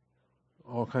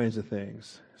all kinds of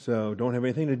things. So don't have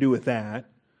anything to do with that.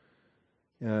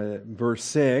 Verse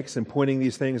 6, and pointing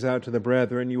these things out to the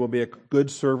brethren, you will be a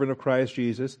good servant of Christ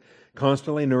Jesus,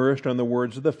 constantly nourished on the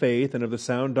words of the faith and of the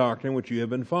sound doctrine which you have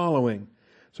been following.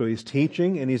 So he's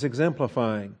teaching and he's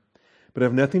exemplifying. But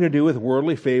have nothing to do with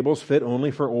worldly fables fit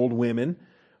only for old women.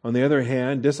 On the other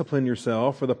hand, discipline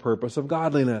yourself for the purpose of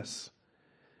godliness.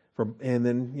 And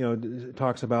then, it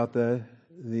talks about the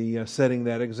setting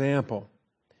that example.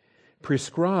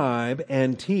 Prescribe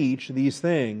and teach these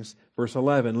things. Verse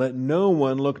 11, let no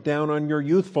one look down on your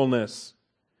youthfulness.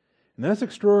 And that's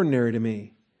extraordinary to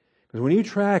me. Because when you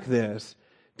track this,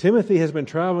 Timothy has been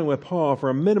traveling with Paul for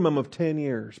a minimum of 10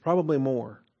 years, probably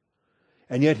more.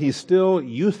 And yet he's still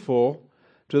youthful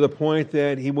to the point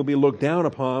that he will be looked down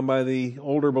upon by the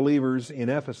older believers in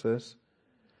Ephesus.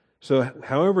 So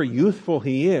however youthful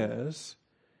he is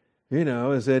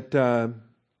it a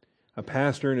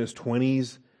pastor in his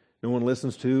 20s no one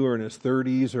listens to, or in his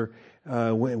 30s, or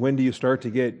when do you start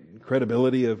to get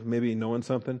credibility of maybe knowing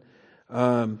something?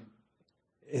 But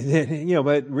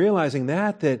realizing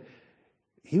that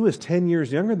he was 10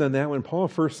 years younger than that when Paul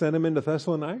first sent him into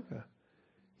Thessalonica.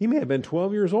 He may have been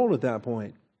 12 years old at that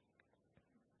point.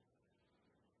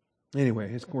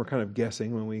 Anyway, we're kind of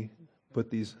guessing when we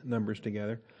put these numbers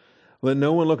together. Let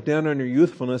no one look down on your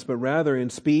youthfulness, but rather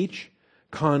in speech,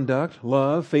 conduct,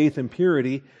 love, faith, and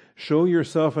purity, show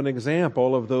yourself an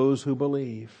example of those who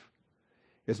believe.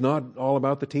 It's not all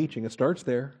about the teaching. It starts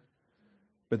there.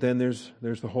 But then there's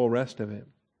the whole rest of it.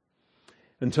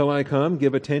 Until I come,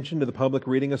 give attention to the public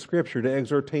reading of Scripture, to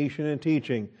exhortation and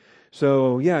teaching.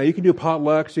 So, you can do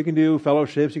potlucks, you can do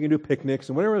fellowships, you can do picnics,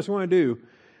 and whatever else you want to do.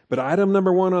 But item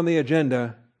number 1 on the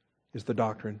agenda is the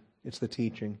doctrine. It's the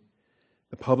teaching.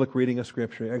 The public reading of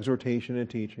Scripture, exhortation and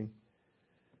teaching.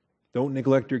 Don't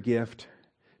neglect your gift.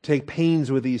 Take pains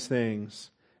with these things.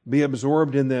 Be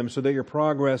absorbed in them so that your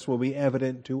progress will be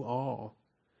evident to all.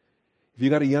 If you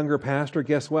got a younger pastor,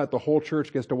 guess what? The whole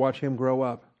church gets to watch him grow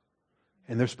up.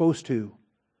 And they're supposed to.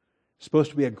 It's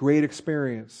supposed to be a great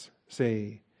experience,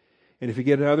 see. And if you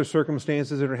get other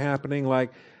circumstances that are happening,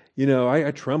 like,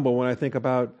 I tremble when I think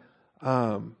about,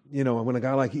 when a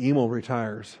guy like Emil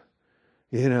retires.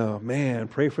 Man,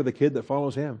 pray for the kid that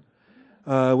follows him.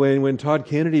 When Todd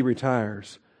Kennedy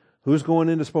retires, who's going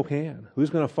into Spokane? Who's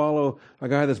going to follow a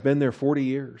guy that's been there 40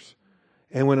 years?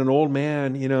 And when an old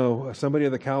man, somebody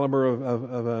of the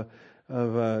caliber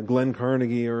of Glenn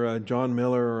Carnegie or John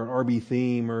Miller or R.B.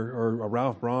 Thiem or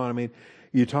Ralph Braun,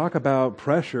 you talk about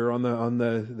pressure on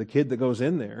the kid that goes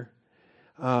in there.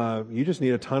 You just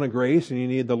need a ton of grace, and you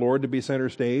need the Lord to be center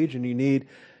stage, and you need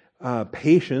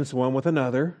patience one with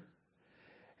another.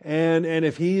 And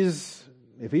if he's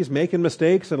making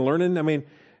mistakes and learning, I mean,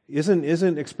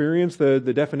 isn't experience the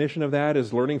definition of that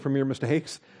is learning from your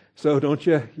mistakes? So don't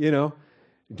you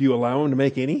do you allow him to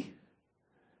make any?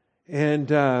 And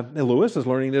Lewis is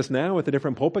learning this now with the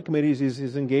different pulpit committees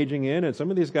he's engaging in, and some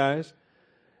of these guys,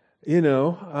 they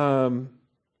don't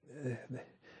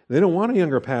want a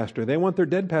younger pastor. They want their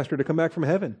dead pastor to come back from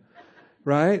heaven,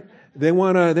 right? They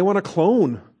want a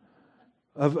clone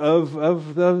of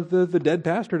the dead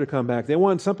pastor to come back. They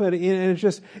want something,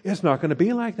 and it's not going to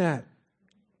be like that.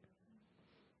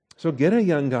 So get a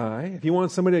young guy. If you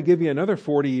want somebody to give you another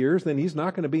 40 years, then he's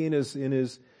not going to be in his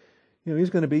he's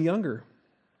going to be younger.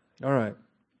 All right.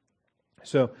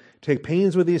 So take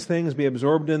pains with these things, be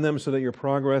absorbed in them so that your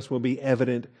progress will be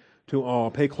evident to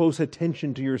all. Pay close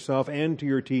attention to yourself and to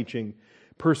your teaching.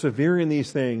 Persevere in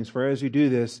these things, for as you do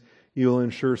this, you will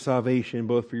ensure salvation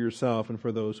both for yourself and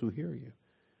for those who hear you.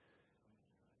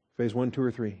 Phase 1, 2,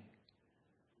 or 3?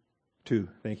 2,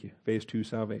 thank you. Phase 2,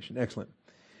 salvation. Excellent.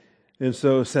 And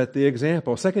so set the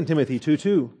example. 2 Timothy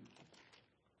 2:2.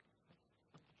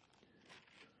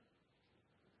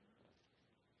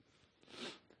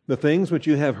 The things which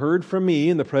you have heard from me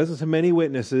in the presence of many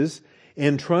witnesses,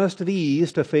 entrust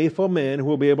these to faithful men who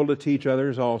will be able to teach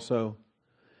others also.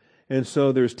 And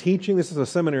so there's teaching. This is a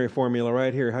seminary formula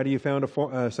right here. How do you found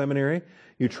a seminary?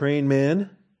 You train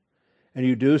men, and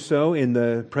you do so in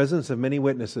the presence of many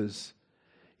witnesses.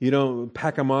 You don't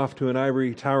pack them off to an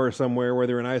ivory tower somewhere where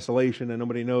they're in isolation and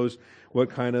nobody knows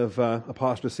what kind of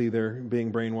apostasy they're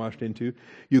being brainwashed into.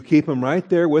 You keep them right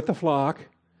there with the flock,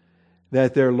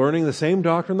 that they're learning the same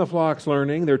doctrine the flock's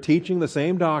learning. They're teaching the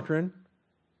same doctrine.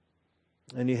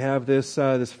 And you have this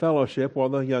fellowship while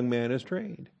the young man is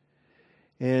trained.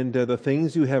 And the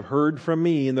things you have heard from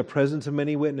me in the presence of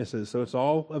many witnesses. So it's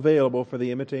all available for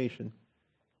the imitation.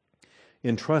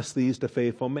 Entrust these to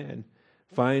faithful men.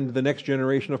 Find the next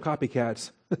generation of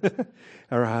copycats,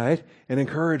 all right, and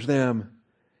encourage them.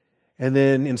 And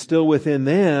then instill within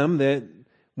them that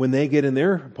when they get in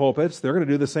their pulpits, they're going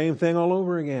to do the same thing all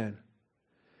over again.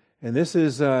 And this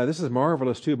is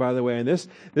marvelous too, by the way. And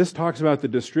this talks about the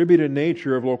distributed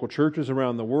nature of local churches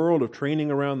around the world, of training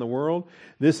around the world.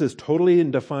 This is totally in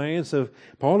defiance of,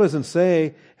 Paul doesn't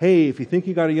say, hey, if you think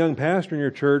you got a young pastor in your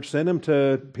church, send him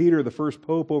to Peter, the first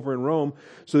pope over in Rome,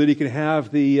 so that he can have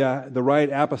the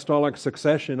right apostolic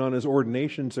succession on his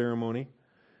ordination ceremony.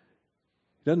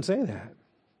 He doesn't say that.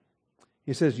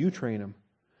 He says, you train them.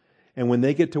 And when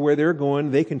they get to where they're going,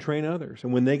 they can train others.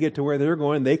 And when they get to where they're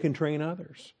going, they can train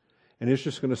others. And it's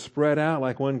just going to spread out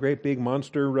like one great big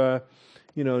monster,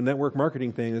 network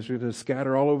marketing thing. It's going to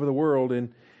scatter all over the world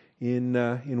in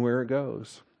where it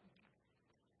goes.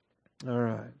 All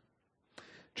right.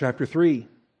 Chapter 3,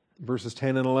 verses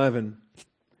 10 and 11.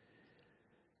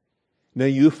 Now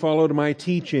you followed my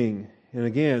teaching. And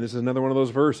again, this is another one of those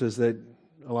verses that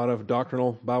a lot of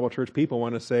doctrinal Bible church people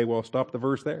want to say, well, stop the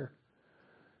verse there.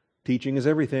 Teaching is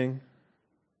everything.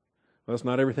 Well, it's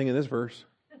not everything in this verse.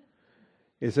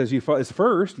 It says it's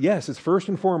first. Yes, it's first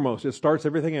and foremost. It starts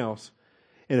everything else.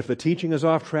 And if the teaching is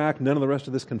off track, none of the rest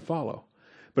of this can follow.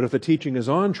 But if the teaching is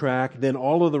on track, then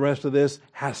all of the rest of this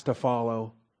has to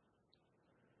follow.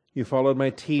 You followed my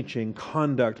teaching,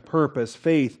 conduct, purpose,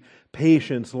 faith,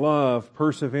 patience, love,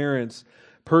 perseverance,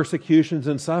 persecutions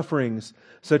and sufferings,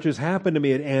 such as happened to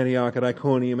me at Antioch, at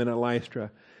Iconium, and at Lystra.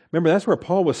 Remember, that's where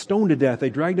Paul was stoned to death. They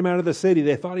dragged him out of the city.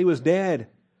 They thought he was dead.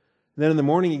 And then in the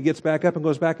morning, he gets back up and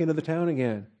goes back into the town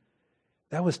again.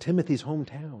 That was Timothy's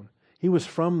hometown. He was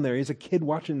from there. He's a kid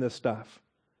watching this stuff.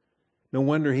 No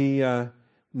wonder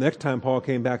next time Paul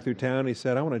came back through town, he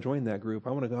said, I want to join that group.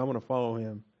 I want to follow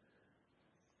him.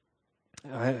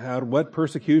 What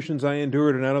persecutions I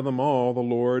endured, and out of them all, the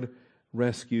Lord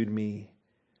rescued me.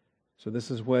 So this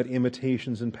is what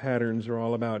imitations and patterns are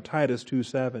all about. Titus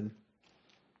 2:7.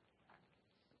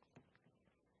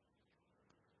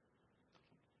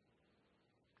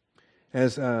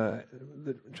 As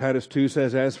Titus 2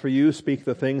 says, as for you, speak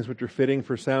the things which are fitting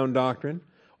for sound doctrine.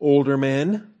 Older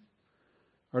men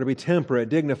are to be temperate,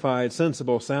 dignified,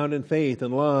 sensible, sound in faith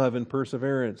and love and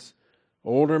perseverance.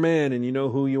 Older men, and you know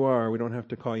who you are. We don't have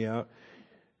to call you out.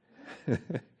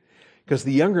 Because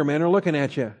the younger men are looking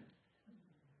at you.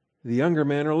 The younger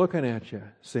men are looking at you.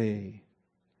 See.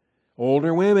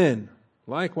 Older women,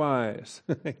 likewise.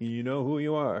 You know who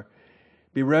you are.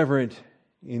 Be reverent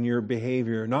in your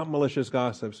behavior, not malicious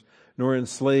gossips, nor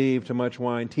enslaved to much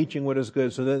wine, teaching what is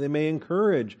good, so that they may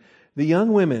encourage the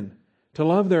young women to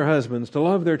love their husbands, to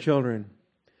love their children.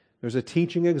 There's a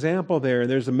teaching example there, and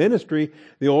there's a ministry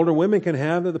the older women can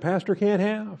have that the pastor can't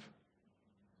have.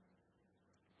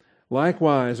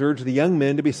 Likewise, urge the young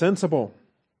men to be sensible.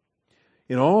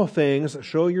 In all things,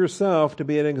 show yourself to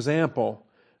be an example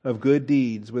of good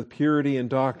deeds, with purity and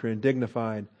doctrine,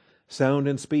 dignified, sound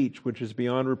in speech, which is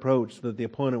beyond reproach, so that the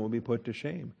opponent will be put to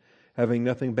shame, having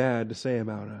nothing bad to say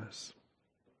about us.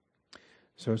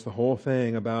 So it's the whole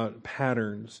thing about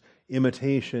patterns,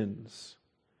 imitations.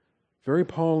 Very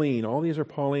Pauline. All these are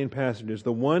Pauline passages.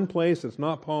 The one place that's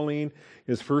not Pauline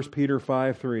is 1 Peter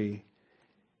 5:3.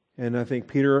 And I think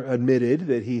Peter admitted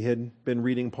that he had been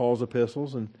reading Paul's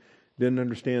epistles and didn't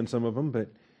understand some of them, but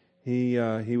he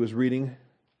was reading.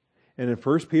 And in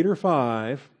 1 Peter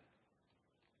 5,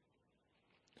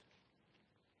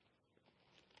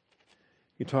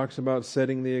 he talks about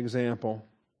setting the example.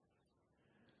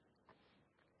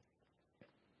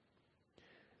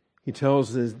 He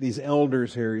tells these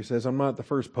elders here, he says, I'm not the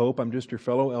first pope, I'm just your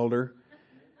fellow elder.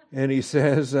 And he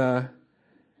says,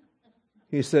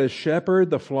 shepherd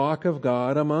the flock of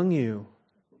God among you.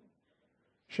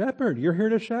 Shepherd, you're here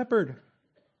to shepherd.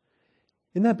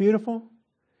 Isn't that beautiful?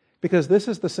 Because this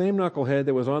is the same knucklehead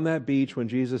that was on that beach when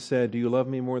Jesus said, do you love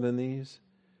me more than these?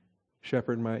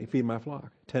 Feed my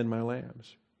flock, tend my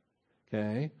lambs.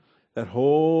 Okay? That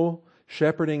whole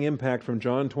shepherding impact from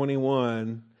John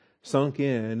 21 sunk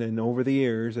in and over the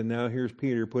years, and now here's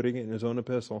Peter putting it in his own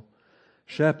epistle.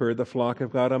 Shepherd the flock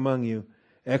of God among you,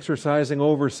 exercising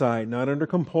oversight, not under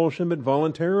compulsion, but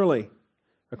voluntarily,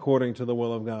 according to the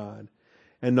will of God,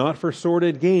 and not for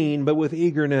sordid gain, but with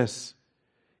eagerness.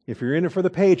 If you're in it for the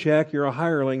paycheck, you're a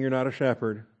hireling, you're not a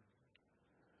shepherd.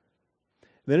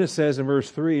 Then it says in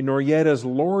verse 3, nor yet as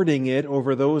lording it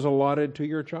over those allotted to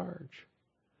your charge.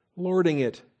 Lording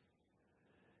it.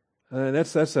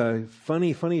 That's a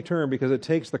funny term, because it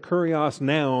takes the kurios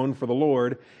noun for the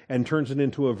Lord and turns it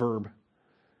into a verb.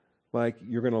 Like,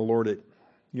 you're going to lord it.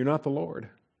 You're not the Lord.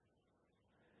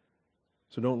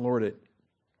 So don't lord it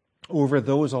over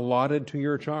those allotted to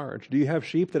your charge. Do you have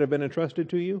sheep that have been entrusted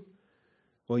to you?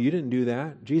 Well, you didn't do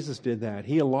that. Jesus did that.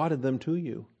 He allotted them to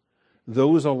you.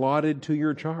 Those allotted to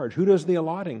your charge. Who does the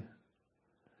allotting?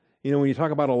 You know, when you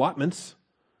talk about allotments,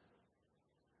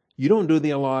 you don't do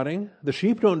the allotting. The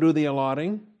sheep don't do the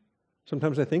allotting.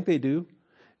 Sometimes I think they do.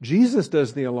 Jesus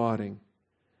does the allotting.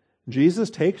 Jesus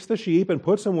takes the sheep and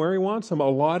puts them where He wants them,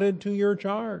 allotted to your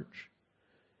charge.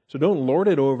 So don't lord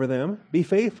it over them. Be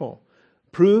faithful.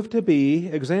 Prove to be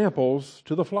examples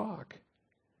to the flock.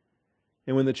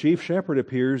 And when the chief shepherd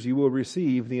appears, you will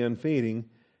receive the unfading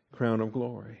crown of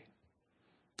glory.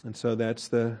 And so that's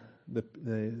the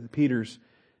Peter's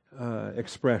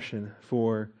expression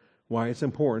for why it's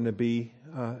important to be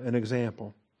an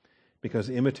example. Because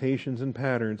imitations and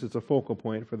patterns is a focal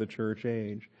point for the church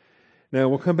age. Now,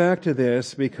 we'll come back to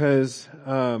this because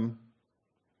the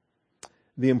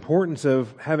importance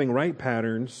of having right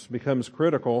patterns becomes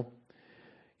critical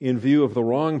in view of the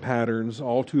wrong patterns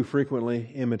all too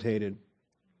frequently imitated.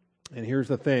 And here's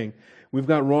the thing. We've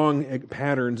got wrong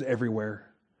patterns everywhere.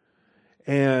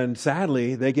 And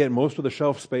sadly, they get most of the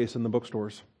shelf space in the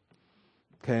bookstores.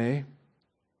 Okay?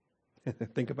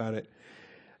 Think about it.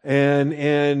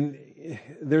 And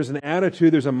there's an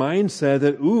attitude, there's a mindset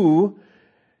that,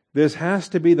 this has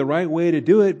to be the right way to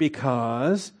do it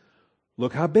because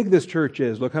look how big this church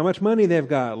is. Look how much money they've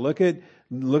got. Look at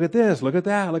this. Look at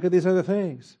that. Look at these other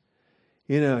things.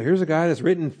 You know, here's a guy that's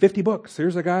written 50 books.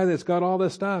 Here's a guy that's got all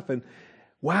this stuff. And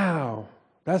wow,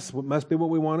 that's what must be what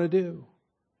we want to do.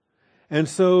 And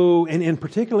so, and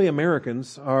particularly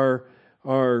Americans are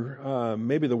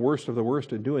maybe the worst of the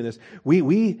worst in doing this. We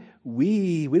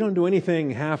don't do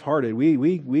anything half-hearted.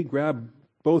 We grab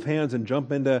both hands and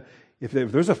jump into. If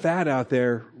there's a fad out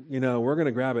there, we're going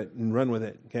to grab it and run with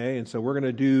it, okay? And so we're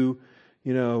going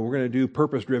to do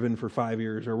purpose-driven for 5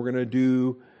 years, or we're going to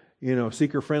do,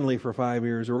 seeker-friendly for 5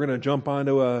 years, or we're going to jump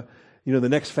onto the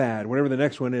next fad, whatever the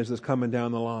next one is that's coming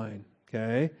down the line,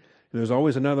 okay? And there's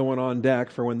always another one on deck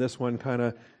for when this one kind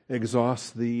of exhausts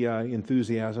the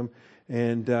enthusiasm.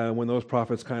 And when those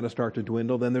profits kind of start to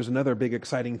dwindle, then there's another big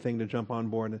exciting thing to jump on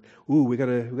board. And, we got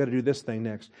to do this thing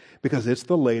next because it's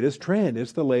the latest trend.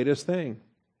 It's the latest thing.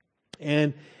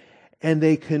 And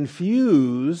they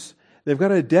confuse. They've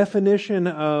got a definition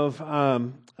of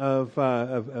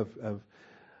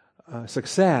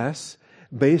success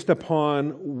based upon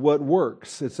what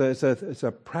works. It's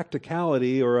a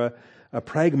practicality or a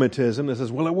pragmatism that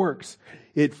says, well, it works.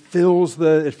 It fills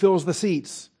the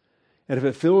seats. And if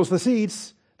it fills the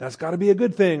seats, that's got to be a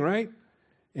good thing, right?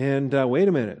 And wait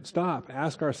a minute, stop,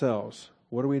 ask ourselves,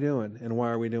 what are we doing and why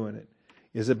are we doing it?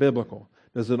 Is it biblical?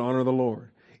 Does it honor the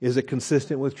Lord? Is it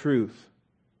consistent with truth?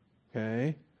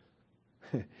 Okay?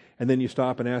 And then you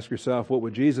stop and ask yourself, what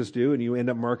would Jesus do? And you end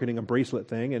up marketing a bracelet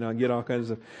thing, and I'll get all kinds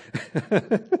of...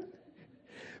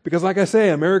 Because like I say,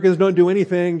 Americans don't do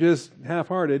anything just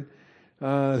half-hearted.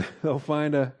 They'll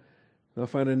find a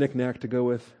knick-knack to go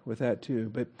with that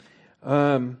too. But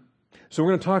so we're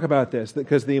going to talk about this,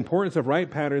 because the importance of right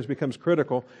patterns becomes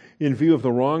critical in view of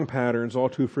the wrong patterns all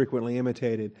too frequently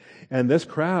imitated. And this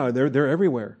crowd, they're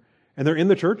everywhere, and they're in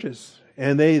the churches,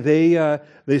 and they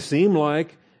seem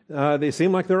like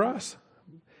they're us.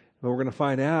 But we're going to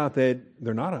find out that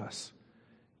they're not us,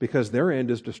 because their end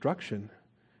is destruction,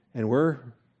 and we're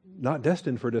not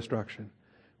destined for destruction.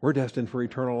 We're destined for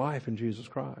eternal life in Jesus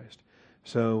Christ.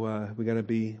 So we got to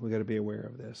be aware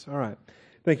of this. All right.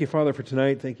 Thank you, Father, for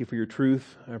tonight. Thank you for your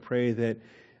truth. I pray that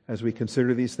as we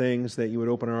consider these things, that you would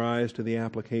open our eyes to the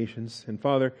applications. And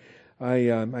Father,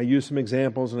 I use some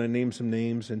examples and I name some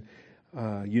names, and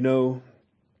you know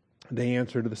they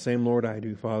answer to the same Lord I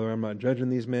do, Father. I'm not judging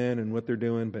these men and what they're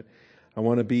doing, but I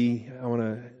want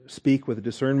to speak with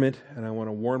discernment, and I want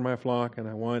to warn my flock, and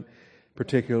I want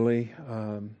particularly,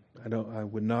 I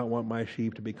would not want my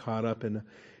sheep to be caught up in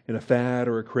a fad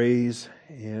or a craze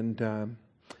and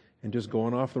just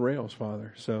going off the rails,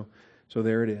 Father. So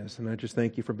there it is. And I just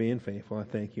thank you for being faithful. I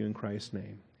thank you in Christ's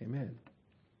name. Amen.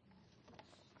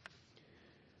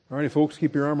 All righty, folks,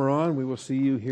 keep your armor on. We will see you here.